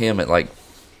called him at like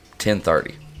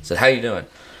 10:30. Said, "How you doing?"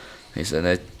 He said,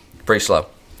 "It's pretty slow."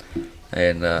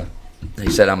 And he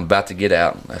said, "I'm about to get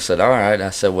out." I said, "All right." I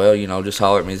said, "Well, you know, just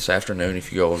holler at me this afternoon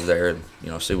if you go over there and you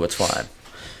know see what's flying."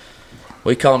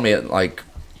 Well, he called me at like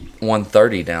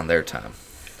 1:30 down their time.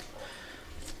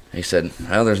 He said,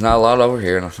 "Well, there's not a lot over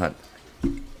here," and I thought,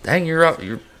 "Dang, you're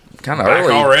kind of Back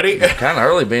early already? kind of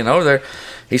early being over there."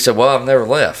 He said, "Well, I've never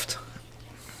left."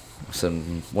 I said,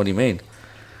 "What do you mean?"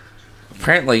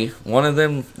 Apparently, one of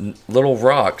them little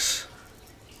rocks,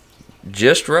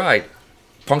 just right,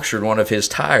 punctured one of his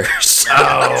tires.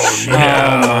 Gosh.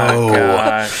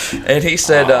 And he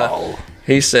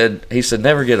said,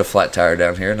 never get a flat tire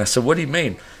down here. And I said, "What do you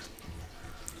mean?"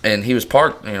 And he was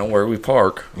parked, you know, where we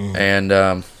park,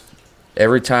 and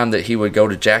every time that he would go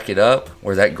to jack it up,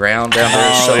 where that ground down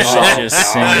there is so it soft,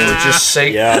 just it would just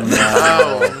sink. Yeah,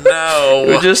 no. It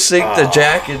would just sink the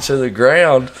jack into the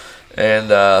ground.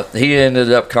 And he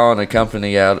ended up calling a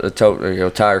company out,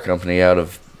 tire company out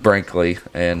of Brinkley,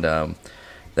 and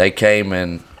they came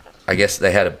and I guess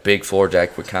they had a big floor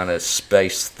jack, but kind of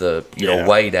spaced the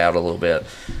weight out a little bit,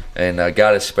 and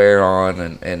got a spare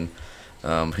on, and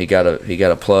he got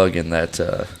a plug in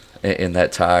that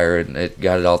tire, and it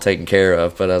got it all taken care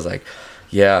of. But I was like,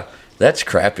 yeah, that's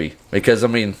crappy, because I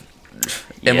mean,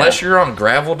 unless you're on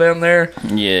gravel down there,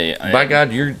 Yeah. by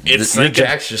God, your sinking.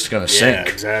 jack's just gonna Yeah, sink.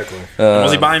 exactly.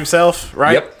 was he by himself?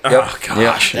 Right? Yep. Oh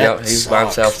gosh. Yep. He was by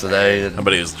himself today. And,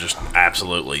 But he was just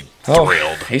absolutely oh,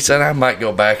 thrilled. he said, "I might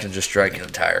go back and just drink an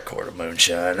entire quart of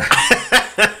moonshine."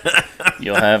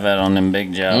 You'll have that on them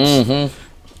big jobs.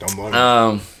 Don't blame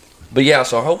me. But yeah,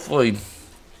 so hopefully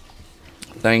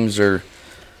things are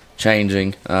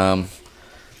changing. Yeah,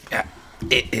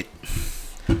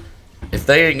 if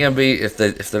they ain't gonna be, if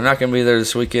they're not gonna be there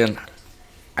this weekend,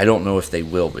 I don't know if they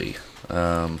will be,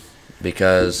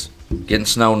 because getting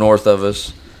snow north of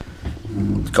us,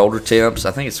 colder temps.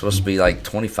 I think it's supposed to be like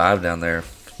 25 down there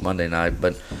Monday night,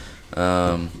 but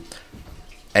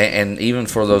and even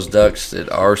for those ducks that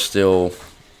are still,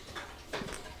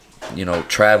 you know,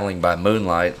 traveling by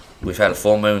moonlight. We've had a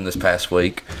full moon this past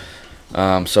week.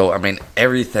 So, I mean,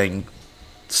 everything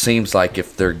seems like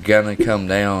if they're going to come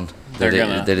down, that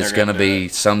it's going to be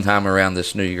sometime around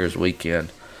this New Year's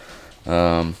weekend.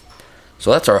 So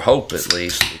that's our hope, at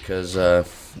least, because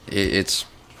it's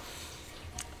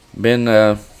been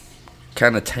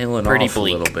kind of tailing Pretty off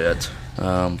bleak. a little bit.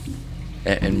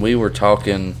 And we were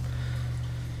talking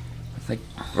think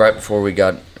right before we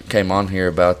came on here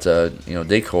about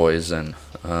decoys, and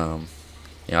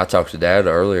I talked to Dad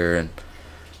earlier,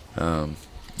 and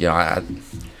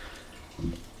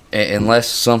unless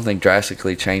something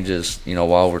drastically changes,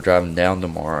 while we're driving down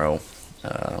tomorrow,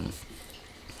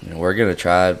 we're gonna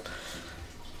try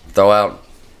throw out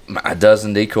a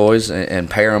dozen decoys and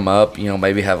pair them up.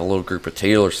 Maybe have a little group of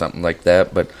teal or something like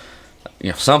that, but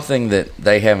something that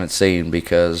they haven't seen,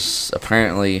 because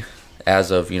apparently,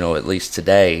 as of at least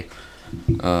today,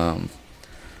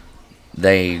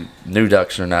 new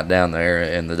ducks are not down there,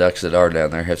 and the ducks that are down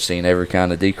there have seen every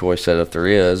kind of decoy setup there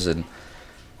is, and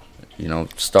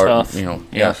start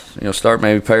Tough. start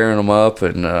maybe pairing them up,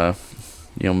 and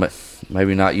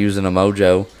maybe not using a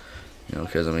mojo,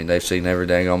 because they've seen every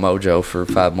dang on mojo for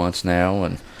 5 months now,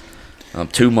 and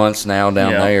 2 months now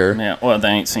down there. Yeah, well, they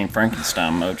ain't seen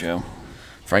Frankenstein mojo.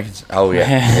 Oh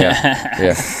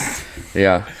yeah,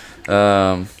 yeah.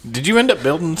 Did you end up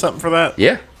building something for that?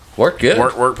 Yeah, worked good.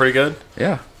 Worked pretty good.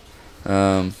 Yeah.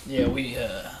 Yeah,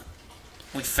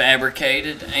 we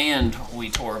fabricated and we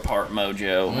tore apart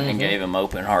Mojo and gave him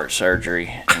open heart surgery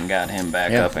and got him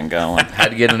back up and going.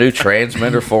 Had to get a new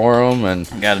transmitter for him, and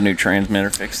Got a new transmitter,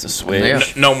 fixed the switch. Yeah.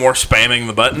 No more spamming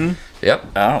the button. yep.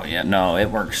 Oh yeah, no, it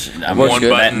works. works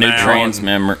good. That button new now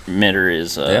transmitter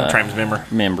is Transmember.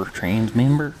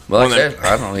 transmember. Well, like Well, I said,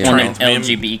 I don't One even of them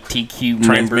LGBTQ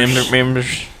members.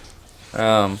 Members.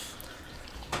 know.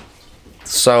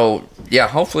 So yeah,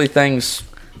 hopefully things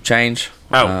change.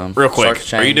 Real quick. start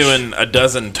to Are you change. doing a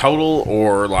dozen total,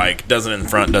 or like dozen in the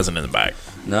front, dozen in the back?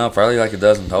 No, probably like a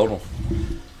dozen total.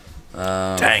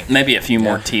 Dang. Maybe a few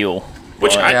more teal.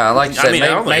 Which but- Yeah, like you said, I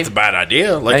don't think it's a bad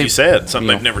idea. Like maybe- you said, something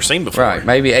you they've know, never seen before. Right,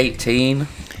 maybe 18.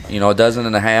 A dozen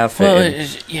and a half. Well,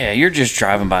 and- yeah, you're just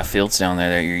driving by fields down there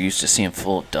that you're used to seeing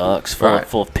full of ducks, full Right.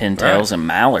 of pintails and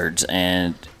mallards,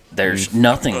 and there's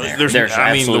nothing there. There's the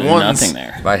absolutely ones- nothing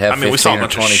there. might have 15 we saw a or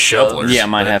bunch of 20 shovelers. Yeah,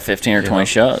 might have 15 or 20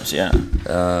 shoves. Yeah,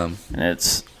 Um, and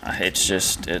it's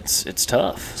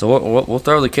tough. so we'll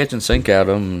throw the kitchen sink at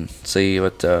them and see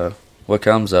what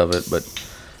comes of it. But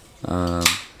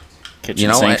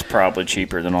Kitchen sink's probably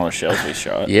cheaper than all the shells we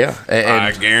shot. yeah, I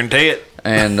and guarantee it.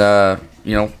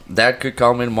 Dad could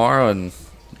call me tomorrow, and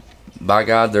by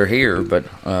God, they're here. But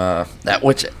like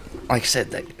I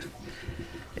said,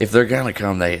 if they're gonna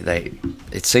come,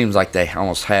 it seems like they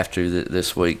almost have to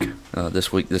this week,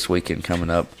 this weekend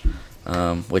coming up.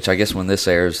 Which I guess when this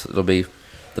airs, it'll be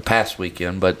the past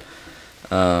weekend. But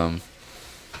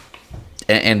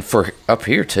and for up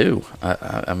here too,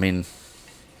 I mean,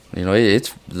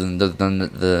 it's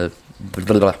the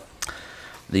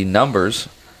numbers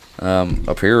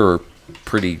up here are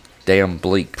pretty damn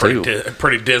bleak too.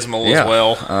 Pretty dismal as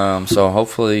well. So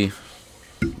hopefully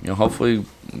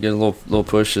get a little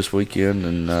push this weekend,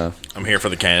 and I'm here for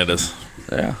the Canadas.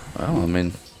 yeah. Well, I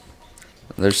mean,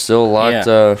 there's still a lot,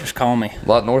 Just call me.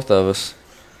 lot north of us.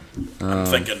 I'm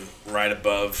thinking right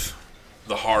above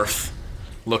the hearth,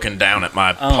 looking down at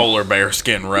my polar bear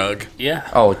skin rug. Yeah.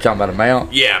 Oh, you're talking about a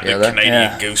mount? Yeah, the that- Canadian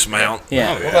yeah. goose mount.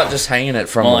 Yeah. What about just hanging it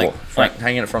from Well,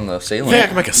 hanging it from the ceiling? Yeah, I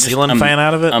can make a ceiling fan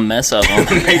out of it. A mess of them.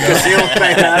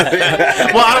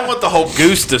 Well, I don't want the whole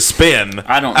goose to spin.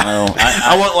 I don't know.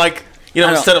 I want I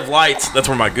don't- instead of lights, that's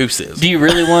where my goose is. Do you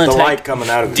really want The to light take? coming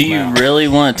out of Do his you mouth. really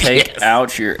want to take Yes.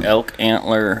 out your elk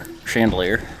antler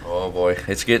chandelier Oh boy,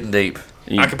 it's getting deep.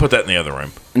 I can put that in the other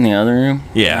room. in the other room?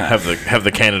 Yeah, have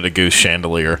the Canada Goose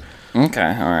chandelier.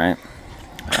 Okay, all right.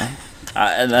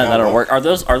 That'll work. Are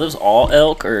those all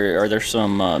elk, or are there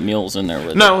some mules in there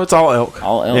with it? No, it's all elk.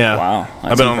 All elk? Yeah. Wow, I've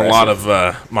that's been on a lot impressive.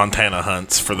 of Montana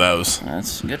hunts for those.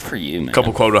 That's good for you, man.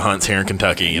 Couple quota hunts here in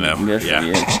Kentucky. Good for Yeah,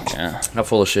 you. Yeah. How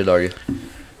full of shit are you?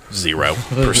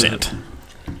 0%.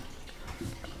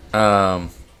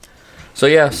 So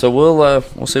yeah, so we'll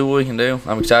see what we can do.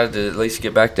 I'm excited to at least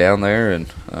get back down there and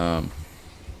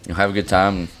have a good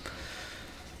time.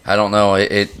 I don't know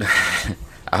I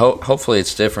hopefully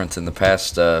it's different than the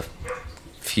past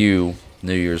few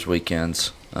New Year's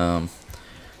weekends.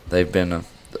 They've been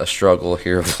a struggle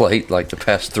here of late, like the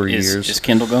past 3 years. Is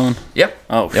Kendall going? Yep.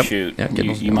 Oh Yep. shoot! Yeah,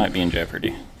 Kendall's you going. might be in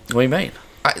jeopardy. What do you mean?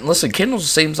 Listen, Kendall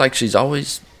seems like she's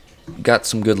always got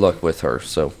some good luck with her.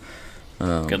 So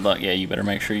Good luck. Yeah, you better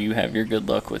make sure you have your good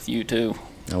luck with you too.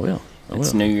 I will.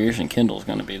 It's New Year's and Kendall's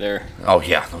going to be there. Oh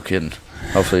yeah, no kidding.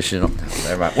 Hopefully she don't.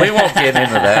 Never mind. We won't get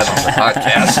into that on the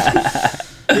podcast.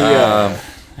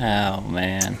 Oh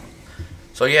man.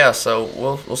 So yeah, so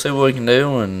we'll see what we can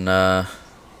do, and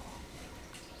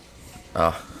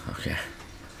okay.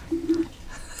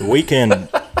 The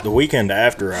weekend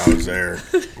after I was there,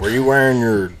 were you wearing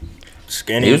your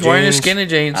skinny He was wearing his jeans? skinny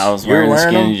jeans. I was You were wearing the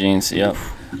wearing skinny them? jeans. Yep.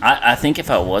 I think if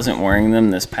I wasn't wearing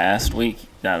them this past week,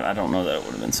 I don't know that it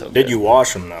would have been so good. Did you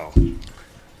wash them though?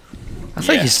 I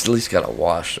think Yeah. you at least got to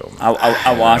wash them.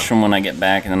 I wash them when I get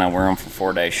back, and then I wear them for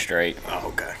 4 days straight. Oh,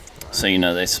 okay. So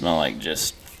they smell like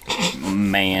just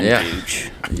man Yeah. gooch.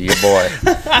 Yeah, boy.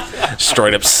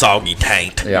 Straight up soggy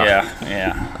taint. Yeah.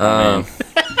 Yeah.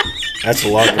 That's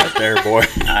luck right there, boy.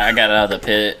 I got out of the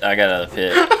pit.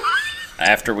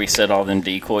 After we set all them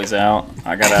decoys out,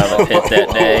 I got out of the pit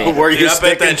that day. Were you Dude, I bet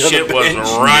sticking that to the shit was bench?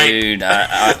 right. Dude,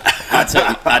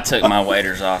 I took my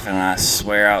waders off, and I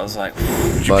swear I was like,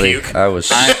 Buddy, puke? I was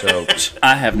soaked.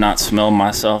 I have not smelled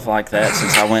myself like that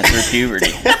since I went through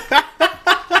puberty.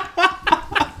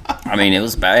 I mean, it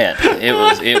was bad.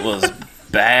 It was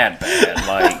bad.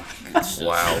 Like, it's just-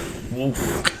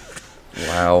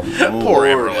 Wow. Poor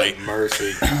Everly.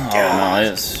 Mercy. Oh no,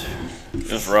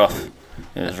 it was rough.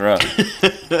 It was rough.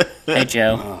 Hey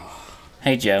Joe.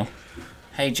 Hey Joe.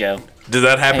 Hey Joe. Did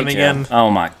that happen Hey, again? Joe. Oh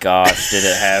my gosh, did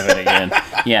it happen again?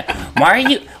 Yeah.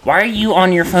 Why are you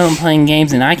on your phone playing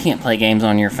games and I can't play games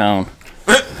on your phone?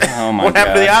 Oh my What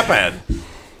happened to the gosh. iPad?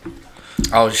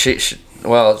 Oh,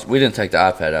 well, we didn't take the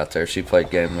iPad out there. She played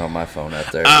games on my phone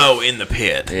out there. Oh, in the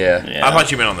pit. Yeah. Yeah. I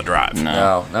thought you meant on the drive.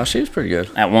 No. No, she was pretty good.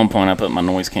 At one point, I put my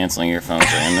noise canceling earphones in.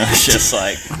 And it was just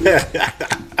like.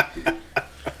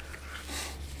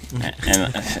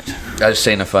 And I just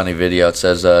seen a funny video. It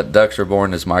says ducks are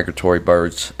born as migratory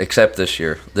birds, except this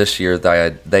year. This year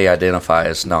they identify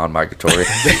as non-migratory.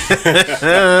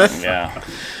 yeah.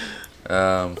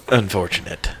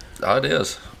 Unfortunate. Oh, it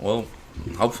is. Well,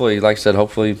 hopefully, like I said,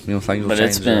 things will change. But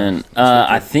it's been,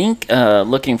 I think,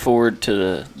 looking forward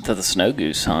to the snow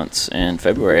goose hunts in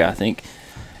February. I think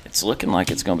it's looking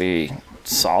like it's going to be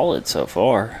solid so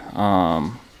far.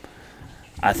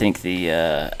 I think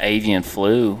the avian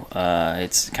flu,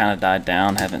 it's kind of died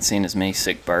down. Haven't seen as many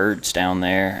sick birds down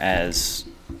there as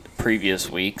previous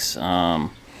weeks.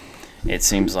 It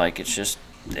seems like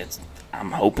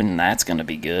I'm hoping that's going to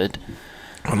be good.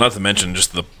 Well, not to mention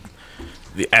just the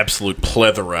absolute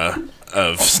plethora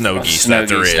of snow geese that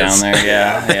there is. Down there.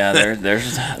 Yeah.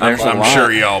 There's I'm a lot.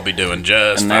 sure y'all be doing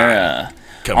just And fine. they're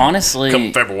Come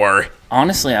honestly, February.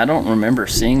 I don't remember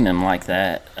seeing them like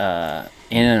that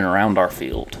in and around our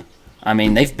field. I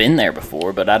mean, they've been there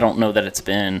before, but I don't know that it's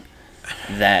been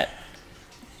that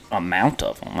amount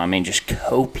of them. I mean, just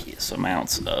copious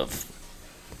amounts of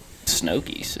snow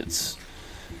geese. It's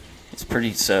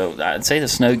pretty. So I'd say the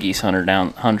snow geese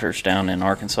hunters down in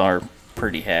Arkansas are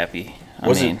pretty happy.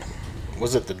 Was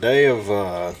it the day of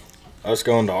us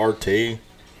going to RT?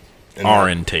 And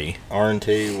RNT.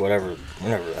 RNT, whatever the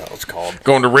hell it's called.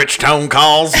 Going to Rich Tone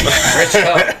calls.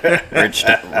 Rich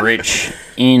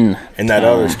in And that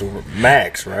other store,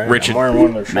 Max, right? Richard- I'm wearing one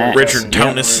of their shirts. Max. Richard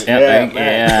Tonus. Yeah, Max.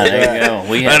 there you go.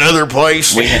 We That have, other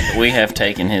place. we have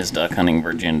taken his duck hunting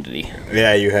virginity,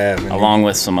 Yeah, you have. And along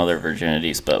with some other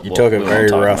virginities, but You took it we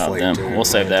very won't talk roughly, about them. too, We'll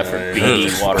save that for man.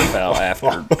 BD Waterfowl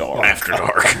After Dark. After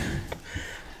dark.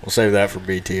 We'll save that for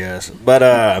BTS. But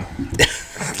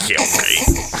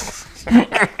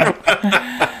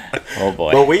Oh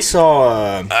boy. but we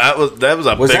saw. That was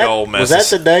a Was big that old mess. was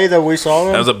that the day that we saw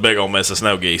them? That was a big old mess of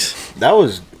snow geese. That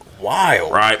was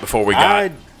wild. Right before we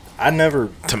got I've never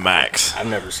to Max.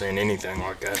 seen anything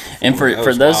like that before. And That for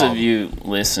was those wild. of you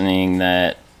listening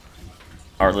that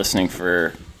are listening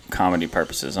for comedy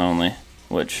purposes only,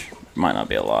 which might not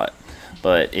be a lot,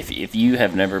 but if you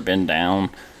have never been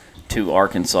down to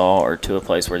Arkansas or to a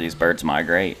place where these birds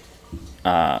migrate,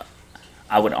 I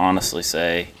would honestly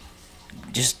say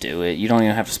just do it. You don't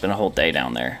even have to spend a whole day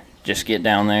down there. Just get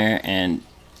down there and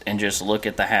just look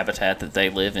at the habitat that they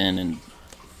live in and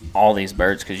all these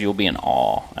birds, because you'll be in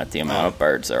awe at the amount of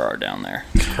birds there are down there.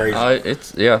 crazy.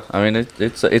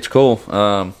 It's cool.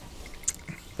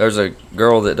 There's a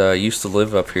girl that used to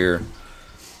live up here.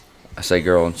 I say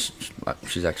girl, and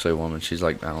she's actually a woman. She's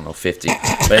like, I don't know, 50.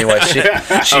 But anyway, she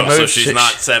moved. So she's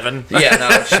not 7. Yeah,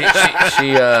 no,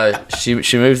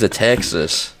 she moved to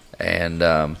Texas,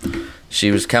 and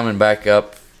she was coming back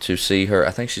up to see her.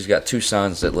 I think she's got 2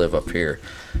 sons that live up here,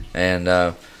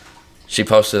 and she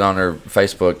posted on her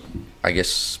Facebook, I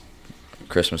guess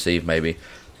Christmas Eve maybe,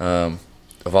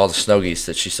 of all the snow geese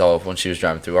that she saw when she was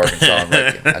driving through Arkansas. I'm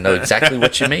like, I know exactly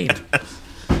what you mean.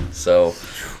 So,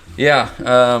 yeah,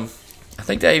 I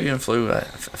think the avian flu. I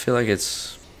feel like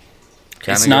it's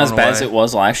kind of It's not as bad as it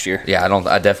was last year. Yeah,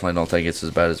 I definitely don't think it's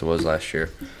as bad as it was last year.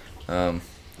 Now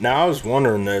I was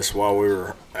wondering this while we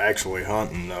were actually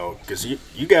hunting though, because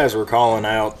you guys were calling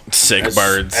out Sick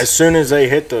birds. as soon as they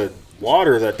hit the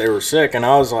water that they were sick, and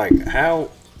I was like, how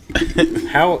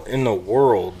in the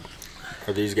world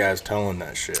are these guys telling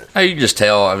that shit? Hey, you can just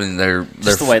tell. I mean, they're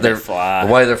the way they fly.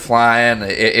 The way they're flying.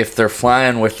 If they're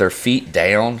flying with their feet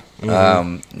down,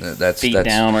 that's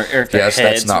down, or if their yes,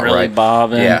 head's that's not really right.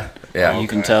 bobbing. Yeah. You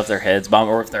can tell if their head's bobbing,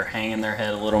 or if they're hanging their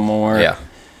head a little more. Yeah.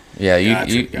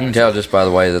 You can tell just by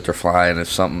the way that they're flying if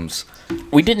something's.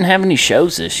 We didn't have any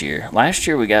shows this year. Last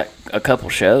year we got a couple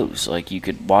shows. Like you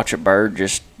could watch a bird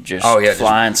just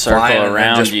fly and circle flying and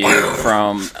around just you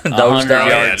from Nose 100 down.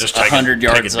 yards, just take 100 take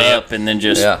a yards dip. up, and then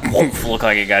just look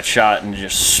like it got shot and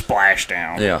just splash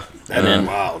down. Yeah. And then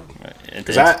Wild. it's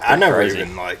Because I never crazy.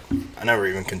 even I never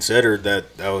even considered that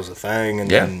was a thing, and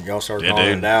then y'all started calling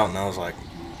dude. it out, and I was like,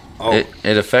 oh,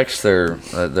 It affects their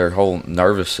whole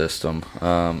nervous system,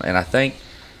 and I think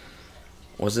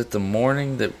was it the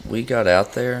morning that we got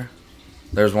out there?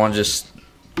 There's one just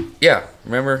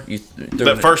remember you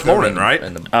That first morning, right?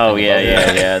 Oh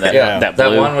yeah. That that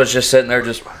blue. one was just sitting there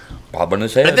just bobbing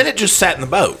his head. And then it just sat in the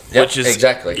boat, Yep, which is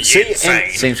exactly.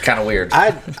 insane. Seems kind of weird.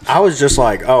 I was just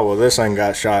like, oh well, this thing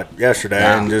got shot yesterday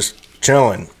and just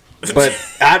chilling, but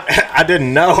I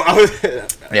didn't know.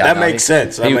 That makes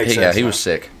sense. That makes sense. Yeah, he now. was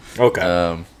sick.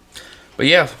 Okay. But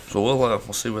yeah, so we'll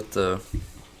see what the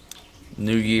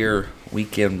New Year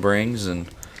weekend brings, and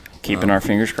Keeping our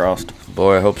fingers crossed.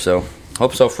 boy, I hope so.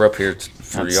 Hope so for up here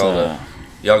for That's, y'all.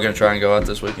 Y'all gonna try and go out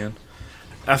this weekend?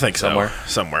 I think so.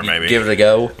 Somewhere maybe. Give it a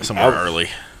go. Somewhere early.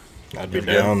 I'd be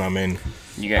down. I mean,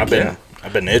 You got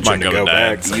I've been itching Might to go go to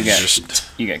back. Dad's. You got- Just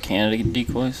you got Canada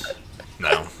decoys.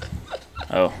 no.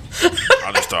 Oh,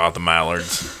 I'll just throw out the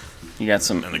mallards. you got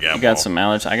some. And the You gat got ball. some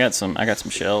mallards. I got some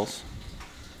shells.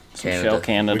 Some Canada. shell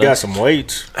Canada. We got some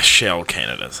weights. Shell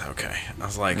Canadas. Okay. I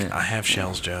was like, I have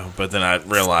shells, Joe. But then I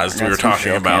realized Got we were some talking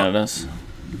shell about Canadas.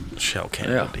 Shell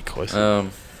Canada Yeah. decoys. So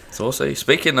we'll see.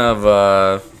 Speaking of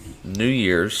New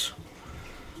Year's,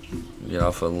 get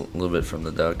off a little bit from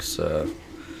the Ducks.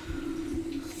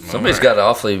 Somebody's got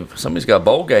a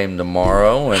bowl game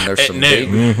tomorrow, and there's At some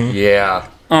noon. big, yeah.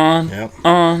 Yep.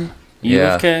 Yeah.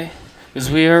 UFK. Because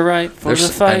we are right for There's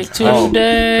the fight and- today. oh,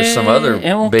 there's some other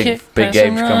and we'll big kick, pass,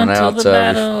 games and coming run till out the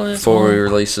battle is before we won.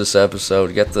 release this episode.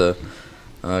 You got the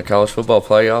college football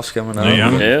playoffs coming up.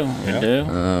 Yeah. We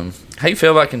do. How you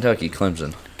feel about Kentucky,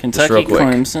 Clemson? Kentucky, real quick.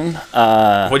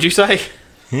 Clemson. What'd you say?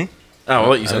 Oh,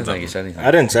 well, you I said didn't think something. you said anything.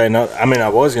 I didn't say no. I mean, I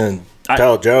was gonna I-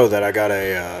 tell Joe that I got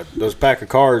those pack of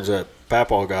cards that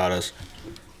Papaw got us.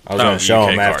 I was Oh, gonna show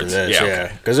UK him after cards. this, Yeah, yeah,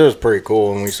 okay. because it was pretty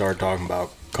cool when we started talking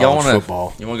about Y'all college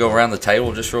football. You want to go around the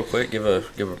table just real quick? Give a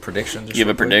prediction. Just Give a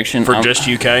real quick? prediction. For I'm- just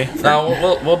UK?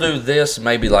 No, we'll do this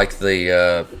maybe like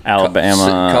the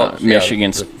Alabama,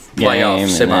 Michigan the game, playoff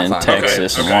and then semifinal.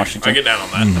 Texas and I Washington. get down on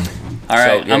that. All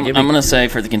right, So, yeah, I'm give me- going to say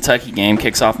for the Kentucky game,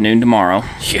 kicks off noon tomorrow.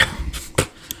 Yeah.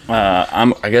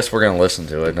 I guess we're gonna listen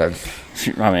to it.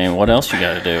 I mean, what else you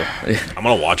got to do? I'm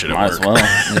going to watch it at Might as work.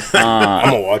 well. I'm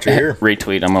gonna watch it here.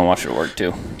 Retweet. I'm going to watch it at work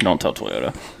too. Don't tell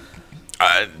Toyota.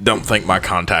 I don't think my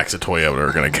contacts at Toyota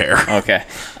are going to care. Okay.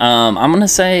 I'm gonna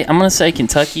say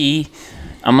Kentucky.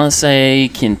 I'm gonna say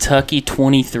Kentucky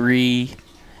 23,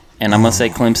 and I'm gonna say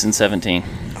Clemson 17.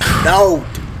 No,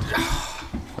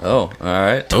 Oh, all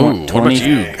right. Ooh, what about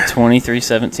you?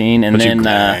 23-17, and then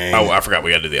Oh, I forgot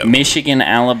we got to do the other. Michigan,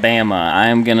 Alabama. I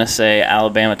am gonna say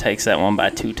Alabama takes that one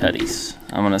by 2 tutties.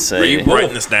 I'm gonna Are say. you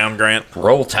writing this down, Grant?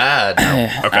 Roll Tide.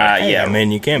 Okay. Yeah. I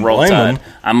mean, you can't Roll blame Tide. them.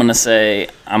 I'm gonna say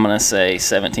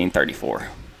 17-34.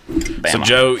 Bama. So,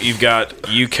 Joe, you've got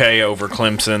UK over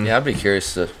Clemson. Yeah, I'd be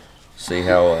curious to see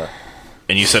how.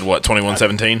 And you said what,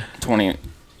 21-17? 20.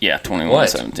 Yeah,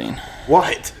 21-17.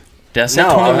 What? Did I say No,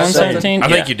 I was 21-17? I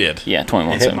think you did. Yeah, Hit my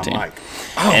 21-17. mic.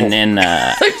 And then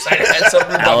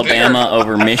Alabama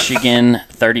over Michigan,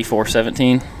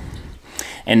 34-17.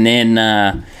 And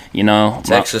then,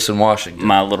 Texas and Washington.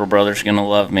 my little brother's going to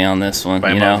love me on this one.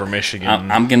 Bama over Michigan.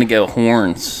 I'm going to go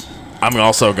horns. I'm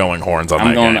also going horns on I'm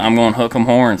that going. game. I'm going hook 'em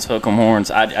horns. Hook 'em horns.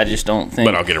 I just don't think.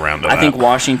 But I'll get around to I that. think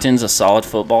Washington's a solid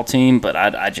football team, but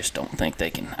I just don't think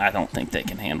they can. I don't think they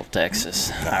can handle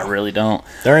Texas. I really don't.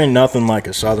 There ain't nothing like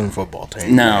a Southern football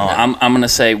team. No, I'm going to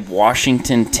say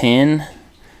Washington 10,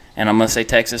 and I'm going to say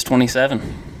Texas 27.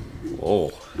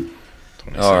 Whoa.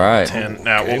 All right. 10.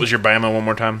 Now, what was your Bama one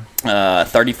more time?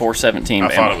 34-17.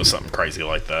 I thought it was something crazy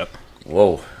like that.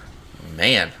 Whoa.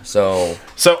 Man. So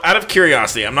So, out of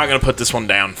curiosity, I'm not going to put this one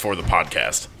down for the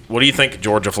podcast. What do you think,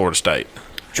 Georgia, Florida State?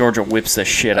 Georgia whips the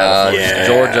shit out of Florida State.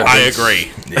 Georgia. I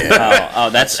agree.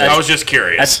 That's I was just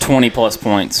curious. that's 20 plus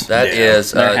points. That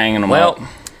is They're hanging them well, up.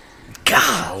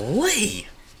 golly.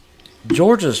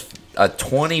 Georgia's a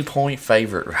 20-point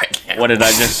favorite right now. What did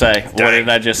I just say? What did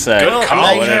I just say? Good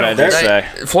call. What did I just say?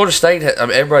 Florida State,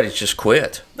 everybody's just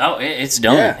quit. No, it's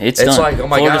done. Yeah. It's It's done. like, oh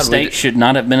my Florida God, State should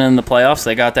not have been in the playoffs.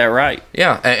 They got that right.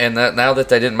 Yeah, and now that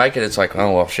they didn't make it, it's like,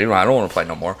 oh well, shoot, I don't want to play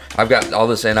no more. I've got all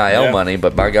this NIL money,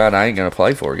 but by God, I ain't gonna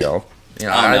play for y'all. You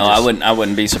know, I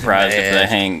wouldn't be surprised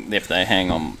if they hang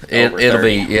them. It'll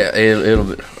be it'll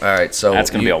be all right. So that's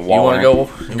gonna be a You Waller. want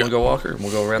to go Walker?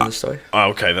 We'll go around this way,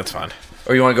 Okay, that's fine.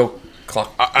 or you want to go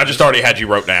clock? I just already had you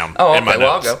wrote down. Oh, in my okay.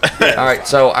 Well, I'll notes. go. All right.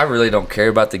 So I really don't care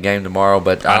about the game tomorrow,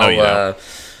 but I know you don't.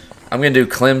 I'm gonna do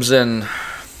Clemson.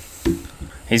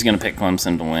 He's going to pick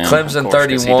Clemson to win. Clemson of course,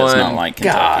 'cause He does 31. not like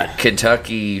Kentucky.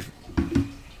 Kentucky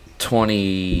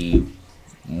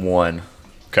 21.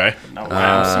 Okay. No,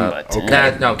 Clemson by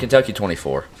 10. No, Kentucky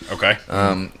 24. Okay.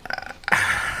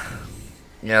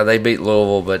 Yeah, they beat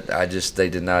Louisville, but they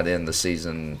did not end the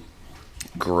season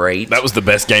great. That was the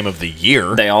best game of the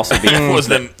year. They also beat was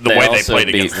the way they also played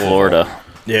beat against Florida.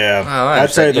 Yeah, Oh, I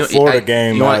I'd say understand. the Florida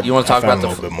game. You want to talk I about found the a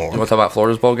little bit more. You want to talk about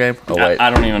Florida's bowl game? Oh wait, I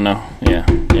don't even know. Yeah,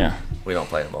 we don't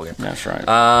play in a bowl game. that's right.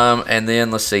 And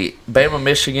then let's see, Bama,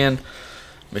 Michigan.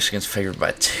 Michigan's favored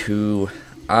by 2.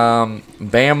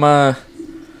 Bama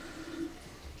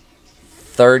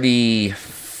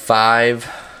 35.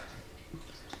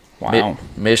 Wow.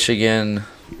 Michigan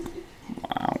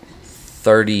Wow.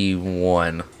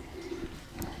 31.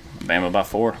 Bama by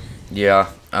 4. Yeah.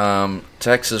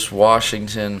 Texas,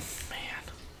 Washington. Man,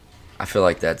 I feel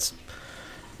like that's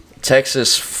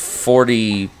Texas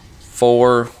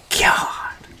 44.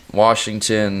 God.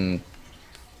 Washington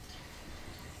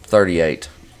 38.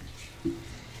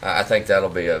 I think that'll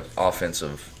be an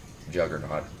offensive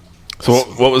juggernaut. So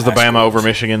what was the Bama over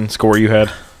Michigan score you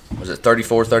had? Was it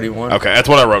 34-31? Okay, that's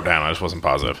what I wrote down. I just wasn't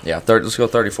positive. Yeah, let's go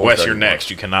 34. Wes, you're next.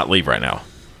 You cannot leave right now.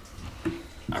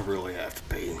 I really have to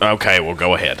pee. Okay, well,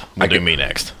 go ahead. We'll do me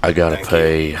next. I gotta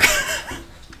pay.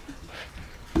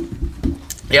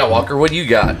 Yeah, Walker, what do you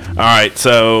got? All right,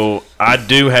 so I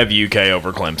do have UK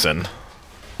over Clemson.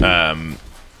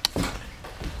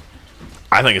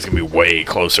 I think it's going to be way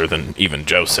closer than even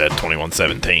Joe said,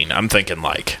 21-17. I'm thinking,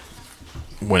 like,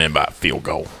 winning by a field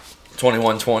goal.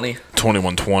 21-20.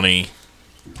 21-20.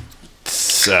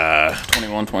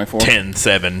 21-24.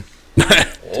 10-7.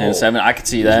 10-7. I could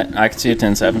see that. I could see a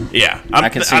 10-7. Yeah. I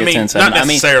could see a mean, 10-7. not I mean-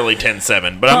 necessarily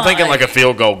 10-7, but I'm Well, thinking like a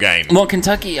field goal game. Well,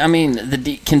 Kentucky,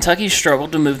 Kentucky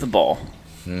struggled to move the ball.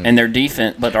 And their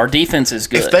defense, but our defense is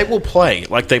good. If they will play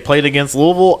like they played against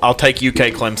Louisville, I'll take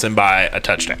UK Clemson by a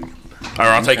touchdown. Or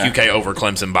I'll take UK over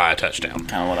Clemson by a touchdown.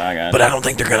 Kind of what I got. But I don't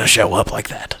think they're going to show up like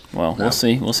that. Well, we'll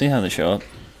see. We'll see how they show up.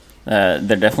 They're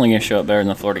definitely going to show up better than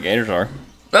the Florida Gators are.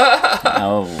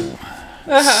 Oh.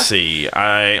 See,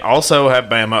 I also have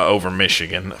Bama over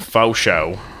Michigan. Faux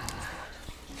show.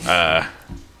 I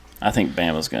think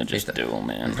Bama's going to just do them, I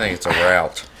man. think it's a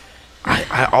route.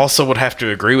 I also would have to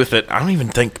agree with it. I don't even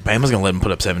think Bama's going to let them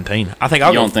put up 17. I think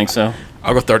You don't think so?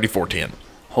 I'll go 34-10.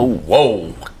 Oh,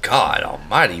 Whoa, God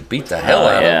almighty, beat the hell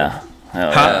out of yeah.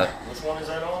 Hell Huh?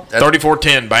 yeah.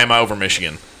 34-10, Bama over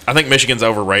Michigan. I think Michigan's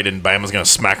overrated, and Bama's going to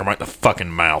smack them right in the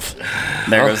fucking mouth.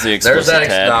 There goes the There's explicit that.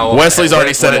 tab. No, Wesley's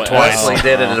already said it twice. Wesley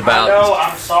did it at about.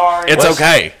 I'm sorry. It's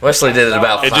okay. Wesley did it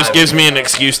about. It just gives me an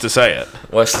excuse to say it.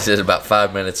 Wesley did it about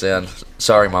 5 minutes in.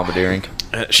 Sorry, Mama Deering.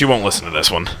 She won't listen to this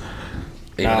one.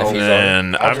 Even No. if he's on.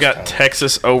 And I'll I've just got tell him.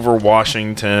 Texas over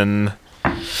Washington.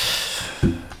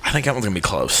 I think that one's going to be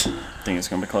close. Think it's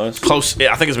going to be close? Close.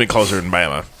 Yeah, I think it's going to be closer than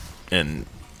Bama. And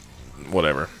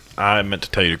whatever. I meant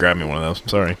to tell you to grab me one of those. I'm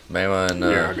sorry. Bama and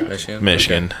Yeah, I got you. Michigan.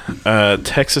 Michigan.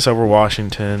 Texas over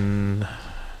Washington.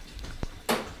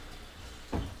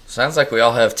 Sounds like we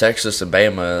all have Texas and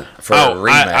Bama for a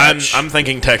rematch. I'm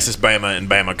thinking Texas, Bama, and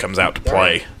Bama comes out to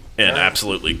play and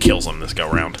absolutely kills them this go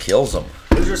round. Kills them.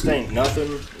 There just ain't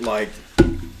nothing like.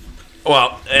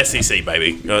 Well, SEC,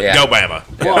 baby. Yeah. Go Bama.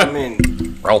 Well, I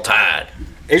mean, Roll Tide.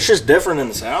 it's just different in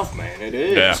the South, man. It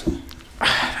is. Yeah.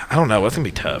 I don't know. That's going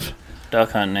to be tough.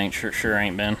 Duck hunting ain't sure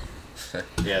ain't been.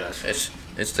 Yeah, that's.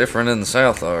 It's different in the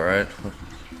South, though, right?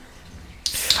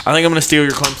 I think I'm going to steal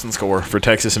your Clemson score for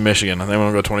Texas and Michigan. I think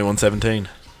I'm going to go 21-17.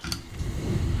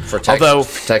 For Texas, Although,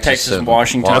 Texas and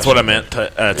Washington. That's what I meant.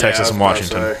 Texas and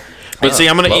Washington. But see,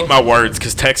 I'm going to eat my words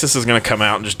because Texas is going to come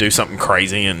out and just do something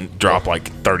crazy and drop like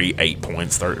 38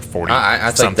 points, 40 I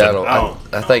think something. that'll. Oh.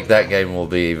 I think that game will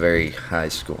be a very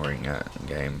high-scoring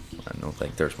game. I don't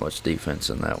think there's much defense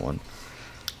in that one.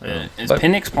 Is But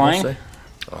Penix playing? we'll see.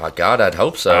 Oh God, I'd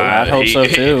hope so. I'd hope so,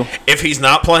 too. If he's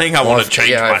not playing, I want to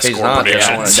change my if he's score not, then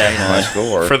I want predictions to change my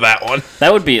score. for that one.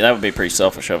 That would be pretty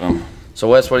selfish of him. So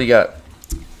Wes, what do you got?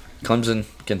 Clemson,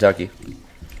 Kentucky.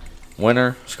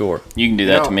 Winner, score. You can do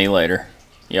that No. to me later.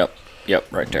 Yep,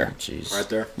 right there. Jeez. Right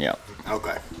there. Yep.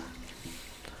 Okay.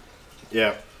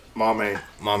 Yeah. Mom ain't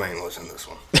listening to this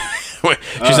one.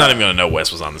 She's not even going to know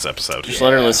Wes was on this episode. Just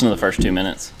let her listen to the first 2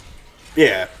 minutes.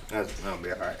 Yeah, that'll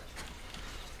be all right.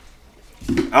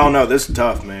 I don't know. This is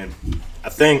tough, man. I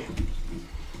think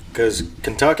because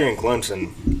Kentucky and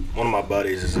Clemson, one of my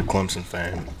buddies is a Clemson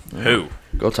fan. Who?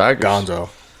 Go Tigers. Gonzo.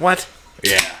 What?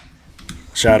 Yeah.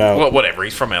 Shout out. Well, whatever.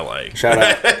 He's from L.A. Shout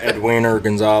out Ed Wiener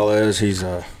Gonzalez. He's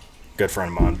a good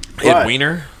friend of mine. Ed But-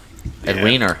 Wiener? Ed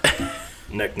Wiener.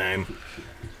 Nickname.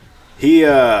 He,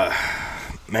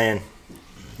 man,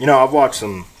 I've watched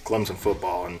some Clemson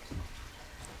football, and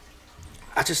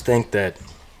I just think that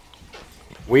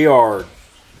we are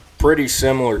pretty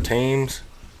similar teams,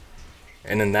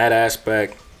 and in that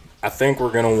aspect, I think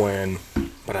we're going to win,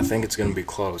 but I think it's going to be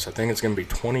close. I think it's going to be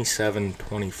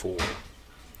 27-24. I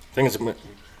think it's going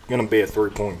to be a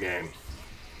 3-point game.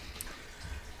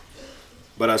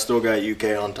 But I still got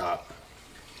UK on top.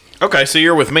 Okay, so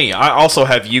you're with me. I also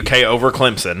have UK over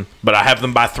Clemson, but I have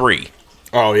them by 3.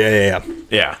 Oh, yeah.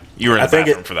 Yeah, you were in I the think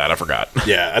bathroom for that. I forgot.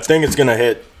 Yeah, I think it's going to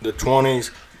hit the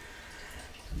 20s.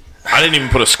 I didn't even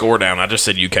put a score down. I just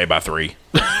said UK by 3.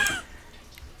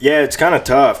 Yeah, it's kind of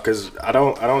tough because I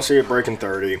don't see it breaking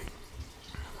 30,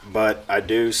 but I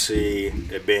do see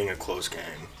it being a close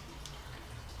game.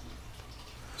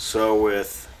 So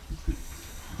with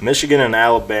Michigan and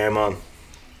Alabama,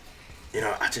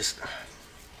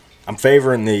 I'm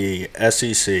favoring the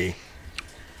SEC.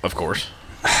 Of course.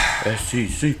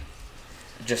 SEC. It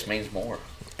just means more.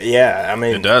 Yeah, I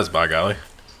mean, It does, by golly.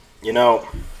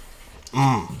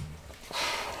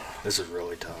 This is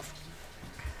really tough.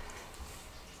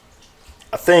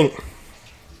 I think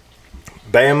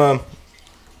Bama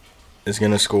is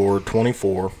going to score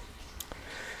 24,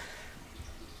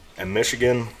 and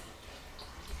Michigan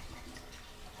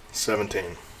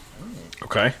 17.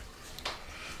 Okay.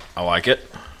 I like it.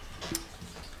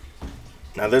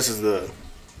 Now this is the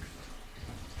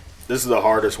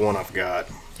hardest one I've got.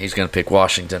 He's going to pick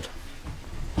Washington.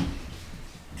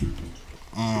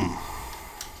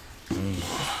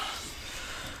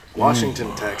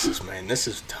 Washington, Texas, man, this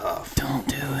is tough. Don't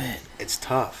do it. It's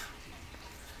tough.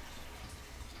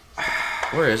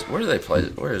 Where do they play?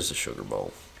 Where is the Sugar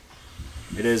Bowl?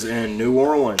 It is in New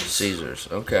Orleans. Caesars.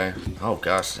 Okay. Oh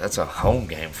gosh, that's a home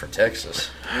game for Texas.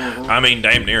 I mean,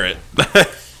 damn near it.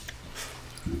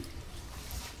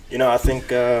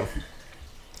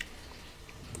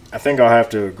 I think I'll have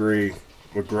to agree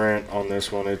with Grant on this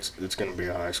one. It's going to be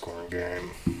a high-scoring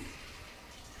game.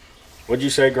 What'd you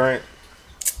say, Grant?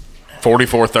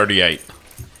 44-38.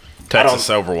 Texas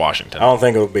over Washington. I don't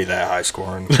think it would be that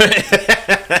high-scoring.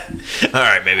 All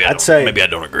right, maybe I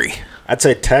don't agree. I'd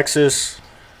say Texas.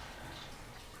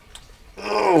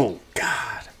 Oh,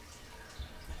 God.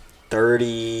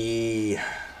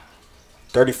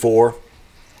 34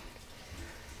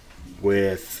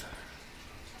 with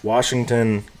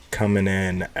Washington coming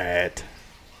in at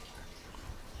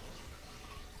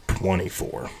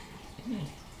 24.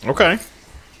 Okay.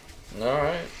 All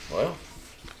right. Well,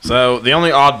 So the only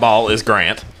oddball is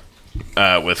Grant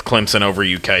with Clemson over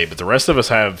UK, but the rest of us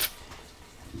have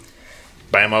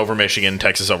Bama over Michigan,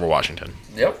 Texas over Washington.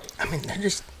 yep. I mean,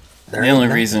 The only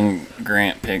reason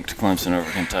Grant picked Clemson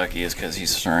over Kentucky is because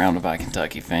he's surrounded by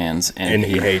Kentucky fans, And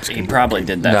he hates He Kentucky. probably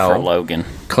did that No. for Logan.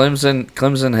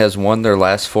 Clemson has won their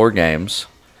last 4 games.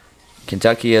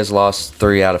 Kentucky has lost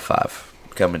 3 out of 5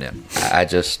 coming in. I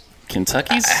just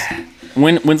Kentucky's.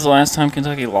 When's the last time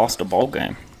Kentucky lost a bowl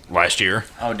game? Last year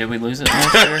Oh, did we lose it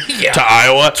last year? to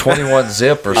Iowa. 21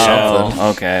 zip or something.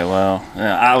 Oh, okay. Well,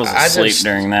 I was I asleep just-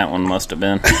 during that one. Must have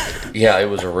been. Yeah, it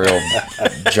was a real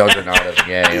juggernaut of a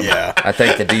game. Yeah. I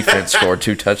think the defense scored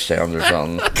 2 touchdowns or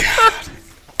something.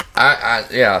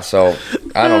 So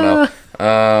I don't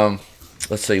know.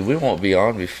 Let's see. We won't be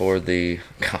on before the.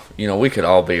 We could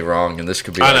all be wrong, and this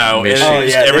could be. I like know. Michigan. Oh, yeah,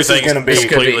 this is Everything's gonna be- This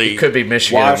completely. could be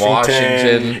Michigan and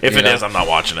Washington. If it is, I'm not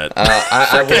watching it. I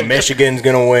Freaking Michigan's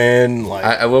gonna win. Like,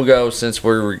 I will go since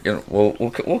we'll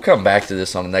come back to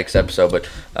this on the next episode, but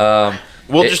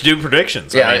We'll just do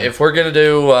predictions. yeah, I mean, if we're gonna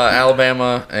do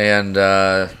Alabama and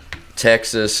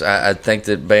Texas, I think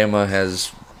that Bama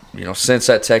has, since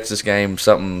that Texas game,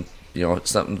 something's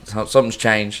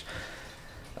changed.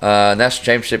 National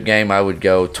championship game, I would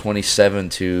go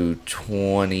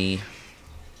 27-20,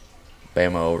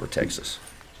 Bama over Texas.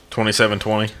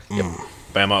 27-20. Yep.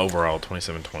 Bama overall,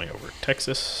 27-20 over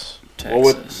Texas. well,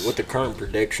 with the current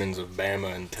predictions of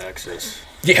Bama and Texas,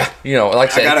 Yeah, like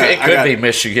I said, it could be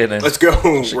Michigan. And let's go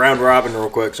round robin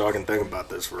real quick so I can think about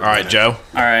this for a All right, minute. Joe.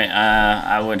 All right.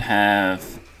 I would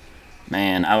have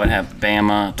Man, I would have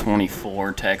Bama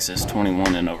 24, Texas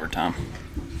 21 in overtime.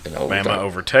 Bama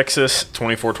over Texas,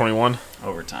 24-21.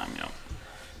 Overtime, yeah.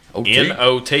 In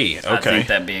OT. I Okay. think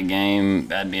that'd be a game.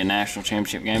 That'd be a national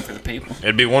championship game for the people.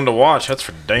 It'd be one to watch. That's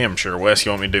for damn sure. Wes,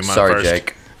 you want me to do mine Sorry, first?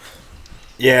 Jake.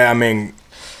 Yeah, I mean,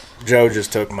 Joe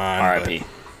just took mine. R.I.P.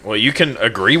 Well, you can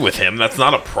agree with him. That's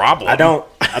not a problem. I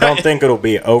don't think it'll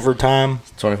be overtime,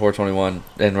 24-21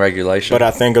 in regulation. but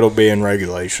I think it'll be in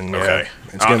regulation. Yeah. Okay.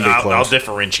 It's gonna be I'll close.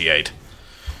 differentiate.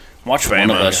 Watch one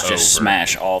of Bama us just over.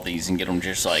 smash all these and get them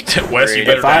just like. Wes, you ready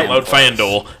better to download go.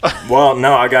 FanDuel. Well,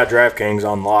 no, I got DraftKings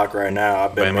on lock right now.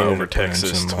 I've been Bama meaning over to put in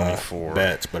Texas, some 24.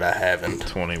 bets, but I haven't.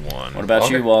 21. What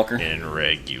about you, Walker?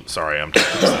 In Sorry, I'm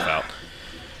taking stuff out.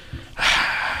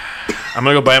 I'm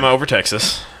going to go Bama over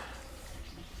Texas.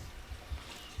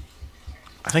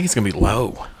 I think it's going to be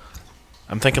low.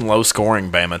 I'm thinking low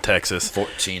scoring Bama, Texas.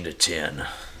 14-10.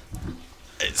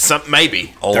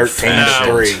 Maybe.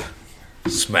 13-3.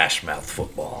 Smash mouth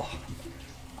football.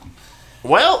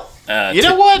 Well, you to-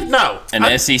 know what? No.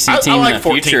 An SEC I team, like a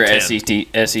future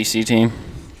 14-10. SEC team.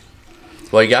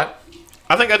 What you got?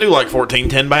 I think I do like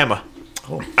 14-10 Bama.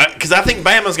 Because I think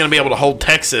Bama's going to be able to hold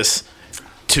Texas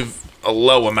to a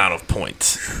low amount of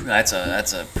points. That's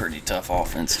a pretty tough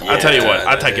offense. To I'll tell you what.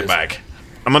 I that take it is. back.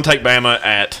 I'm going to take Bama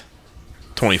at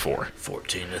 24.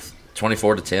 24-10.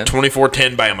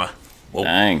 24-10 Bama.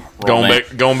 Dang.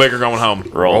 Going big or going home.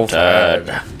 Roll Tide.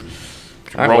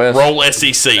 All right, Wes. Roll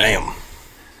SEC. Damn.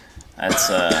 That's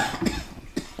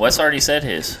Wes already said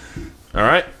his. All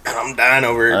right. I'm dying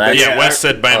over here. Well, But Yeah, Wes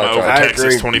said Bama Oh, over I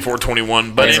Texas, agree.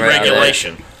 24-21, but That's in right.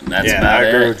 regulation. That's yeah, about I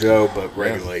agree it. with Joe, but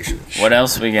regulation. What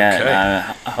else we got? Okay.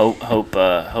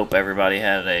 I hope everybody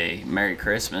had a Merry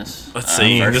Christmas. Let's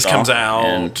see. first This comes off, out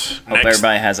and next- hope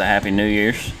everybody has a Happy New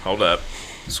Year's. Hold up.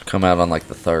 This will come out on like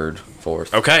the 3rd,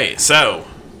 4th. Okay, so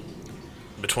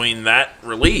between that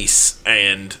release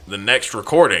and the next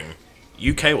recording,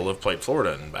 UK will have played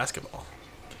Florida in basketball.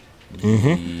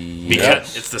 Mm-hmm.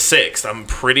 Because it's the 6th, I'm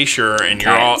pretty sure, and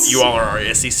Cats. you all are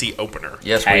our SEC opener,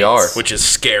 Yes, Cats. we are. which is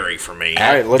scary for me.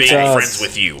 All right, let's, being friends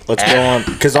with you. Let's go on,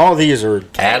 because all these are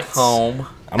At home.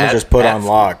 I'm going to just put on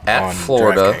lock at on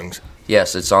Florida. DraftKings.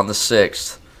 Yes, it's on the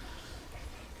 6th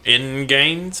In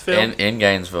Gainesville? in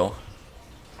Gainesville.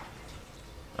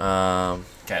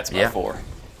 Cats by Yeah. 4.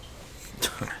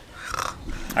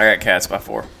 I got Cats by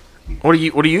 4. What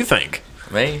do you think?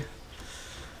 Me?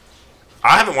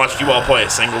 I haven't watched you all play a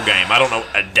single game. I don't know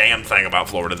a damn thing about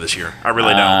Florida this year. I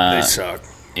really don't. They suck.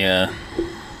 Yeah.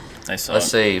 They suck.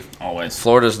 Let's see. Always.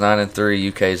 Florida's 9-3.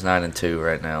 UK's 9-2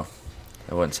 right now.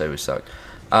 I wouldn't say we suck.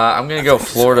 I'm gonna go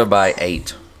Florida by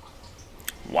 8.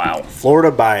 Wow. Florida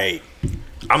by 8.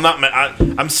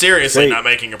 I'm seriously See- not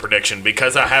making a prediction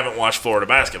because I haven't watched Florida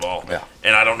basketball. Yeah.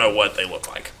 And I don't know what they look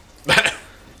like.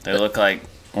 They look like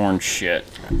orange shit.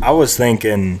 I was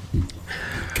thinking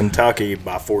Kentucky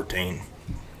by 14.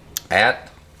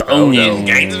 At Onion.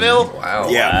 Gainesville? Wow.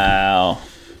 Yeah. Wow.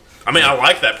 I mean, I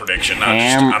like that prediction.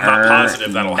 I'm not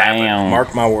positive that'll happen. Down.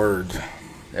 Mark my words.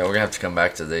 Yeah, we're gonna have to come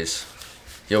back to these.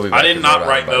 You'll be I back did in not Rhode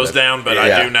write Island by those then. down, but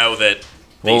Yeah. I do know that these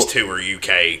We'll- two are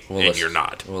UK we'll and listen- you're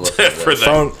not. we'll listen to For that.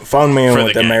 the, Phone me in for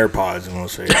with the them game. AirPods and we'll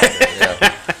see.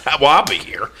 well, I'll be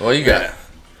here. What you got?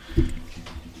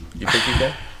 You pick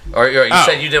UK? Or you Oh.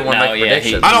 said you didn't want to No, make yeah,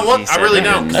 predictions. I don't want. He I said really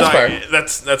that. don't. 'Cause That's I- fair.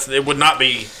 that's it would not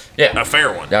be Yeah. a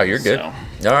fair one. No, you're good.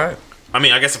 So, All right. I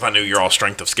mean, I guess if I knew your all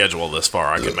strength of schedule this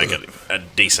far, I could make a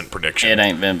decent prediction. it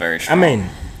ain't been very I strong. mean,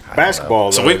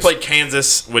 basketball. So though, we is- played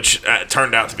Kansas, which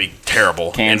turned out to be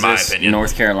terrible Kansas, in my opinion.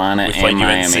 North Carolina, we played and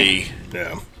Miami. UNC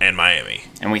Yeah. and Miami.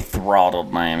 And we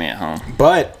throttled Miami at home.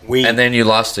 But we And then you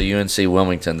lost to UNC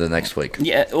Wilmington the next week.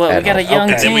 Yeah, well, we At got a home. young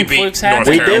Okay. And then we team. beat Fluke's North happy.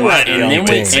 We do Carolina have a and young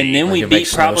And team. then we It beat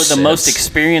makes no probably the most sense.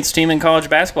 experienced team in college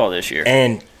basketball this year.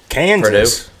 and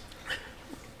Kansas.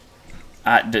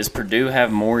 Does Purdue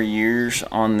have more years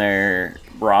on their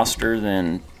roster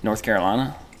than North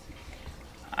Carolina?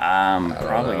 I'm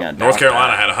probably know. got North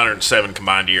Carolina had 107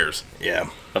 combined years Yeah.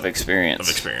 of experience. of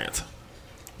experience.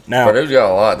 Now Purdue's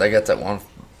got a lot. They got that one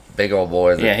big old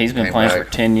boy. That Yeah, he's been came playing back.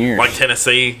 for 10 years. Like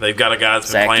Tennessee, they've got a guy that's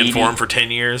been Zach playing Edey. for him for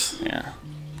 10 years. Yeah.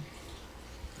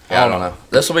 Yeah, I don't know.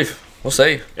 This will be. We'll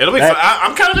see. It'll be That- fun.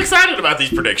 I'm kind of excited about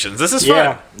these predictions. This is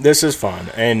yeah, fun. this is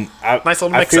fun, and Nice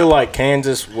little I mix feel up. like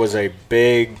Kansas was a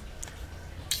big.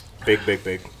 Big.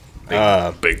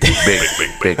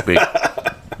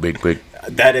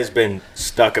 That has been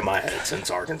stuck in my head since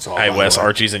Arkansas. Hey, by the Wes, way.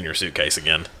 Archie's in your suitcase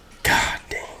again. God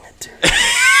dang it, dude.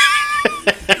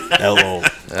 Hello.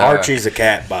 Archie's a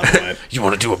cat, by the way. You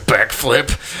want to do a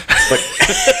backflip?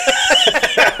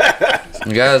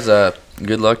 You guys,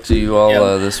 good luck to you all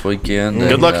Yep. this weekend.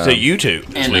 Good and, luck to you two.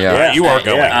 this and, week. yeah. You are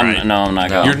going, Yeah. right? No, I'm not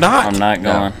going. You're not? I'm not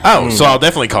going. Oh, so I'll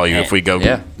definitely call you if we go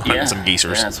Yeah. hunting some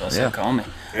geesers. Yeah, that's what I Yeah. said. Call me.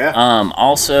 Yeah.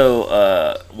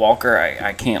 Also, Walker,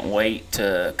 I can't wait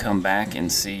to come back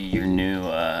and see your new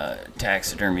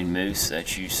taxidermy moose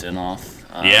that you sent off.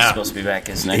 Yeah. It's supposed to be back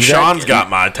his next Sean's got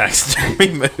my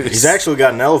taxidermy moose. He's actually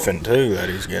got an elephant too that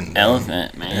he's getting.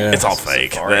 elephant, man. Yeah. It's all It's a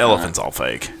fake. safari The hunt. elephant's all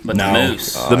fake. But No. the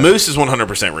moose. The moose is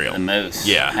 100% real. The moose.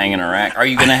 Yeah. Hanging a rack. Are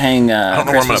you going to hang I don't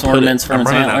know where I'm going Christmas to put ornaments it. from I'm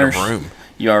its running out antlers? of room.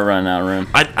 You are running out of room.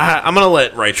 I'm going to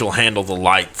let Rachel handle the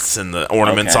lights and the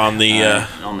ornaments Okay. on the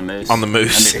on the moose. on the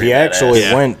moose. That'd be pretty He actually badass.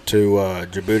 Yeah. went to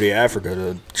Djibouti, Africa,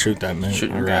 to shoot that moose.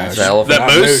 Shoot Or, the elephant. that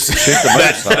not moose,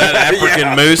 that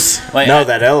African moose. Wait, No,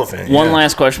 that elephant. One yeah.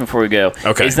 last question before we go.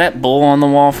 Okay. Is that bull on the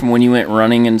wall from when you went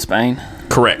running in Spain?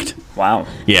 Correct. Wow.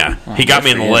 Yeah, he got good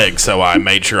me in for the you. leg, so I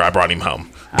made sure I brought him home.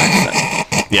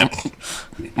 Yep.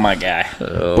 My guy.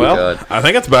 Oh, Well, God. I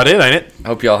think that's about it, ain't it?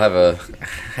 Hope y'all have a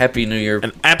happy New Year.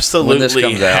 An absolutely When this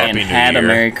comes out. happy And New had Year. a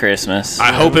Merry Christmas.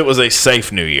 I hope it was a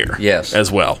safe New Year. Yes.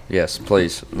 as well. Yes,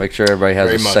 please. Make sure everybody has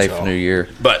Very a much safe so. New Year.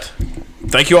 But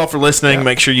thank you all for listening.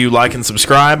 Make sure you like and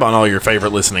subscribe on all your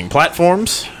favorite listening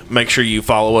platforms. Make sure you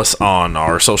follow us on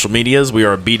our social medias. We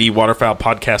are a BD Waterfowl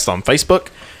Podcast on Facebook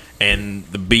and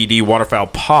the BD Waterfowl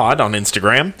Pod on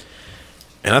Instagram.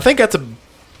 And I think that's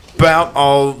about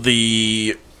all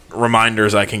the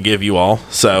reminders I can give you all.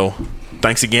 So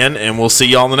thanks again, and we'll see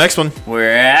y'all in the next one.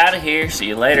 We're out of here. See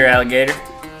you later, alligator.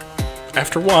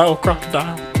 After a while,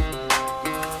 crocodile.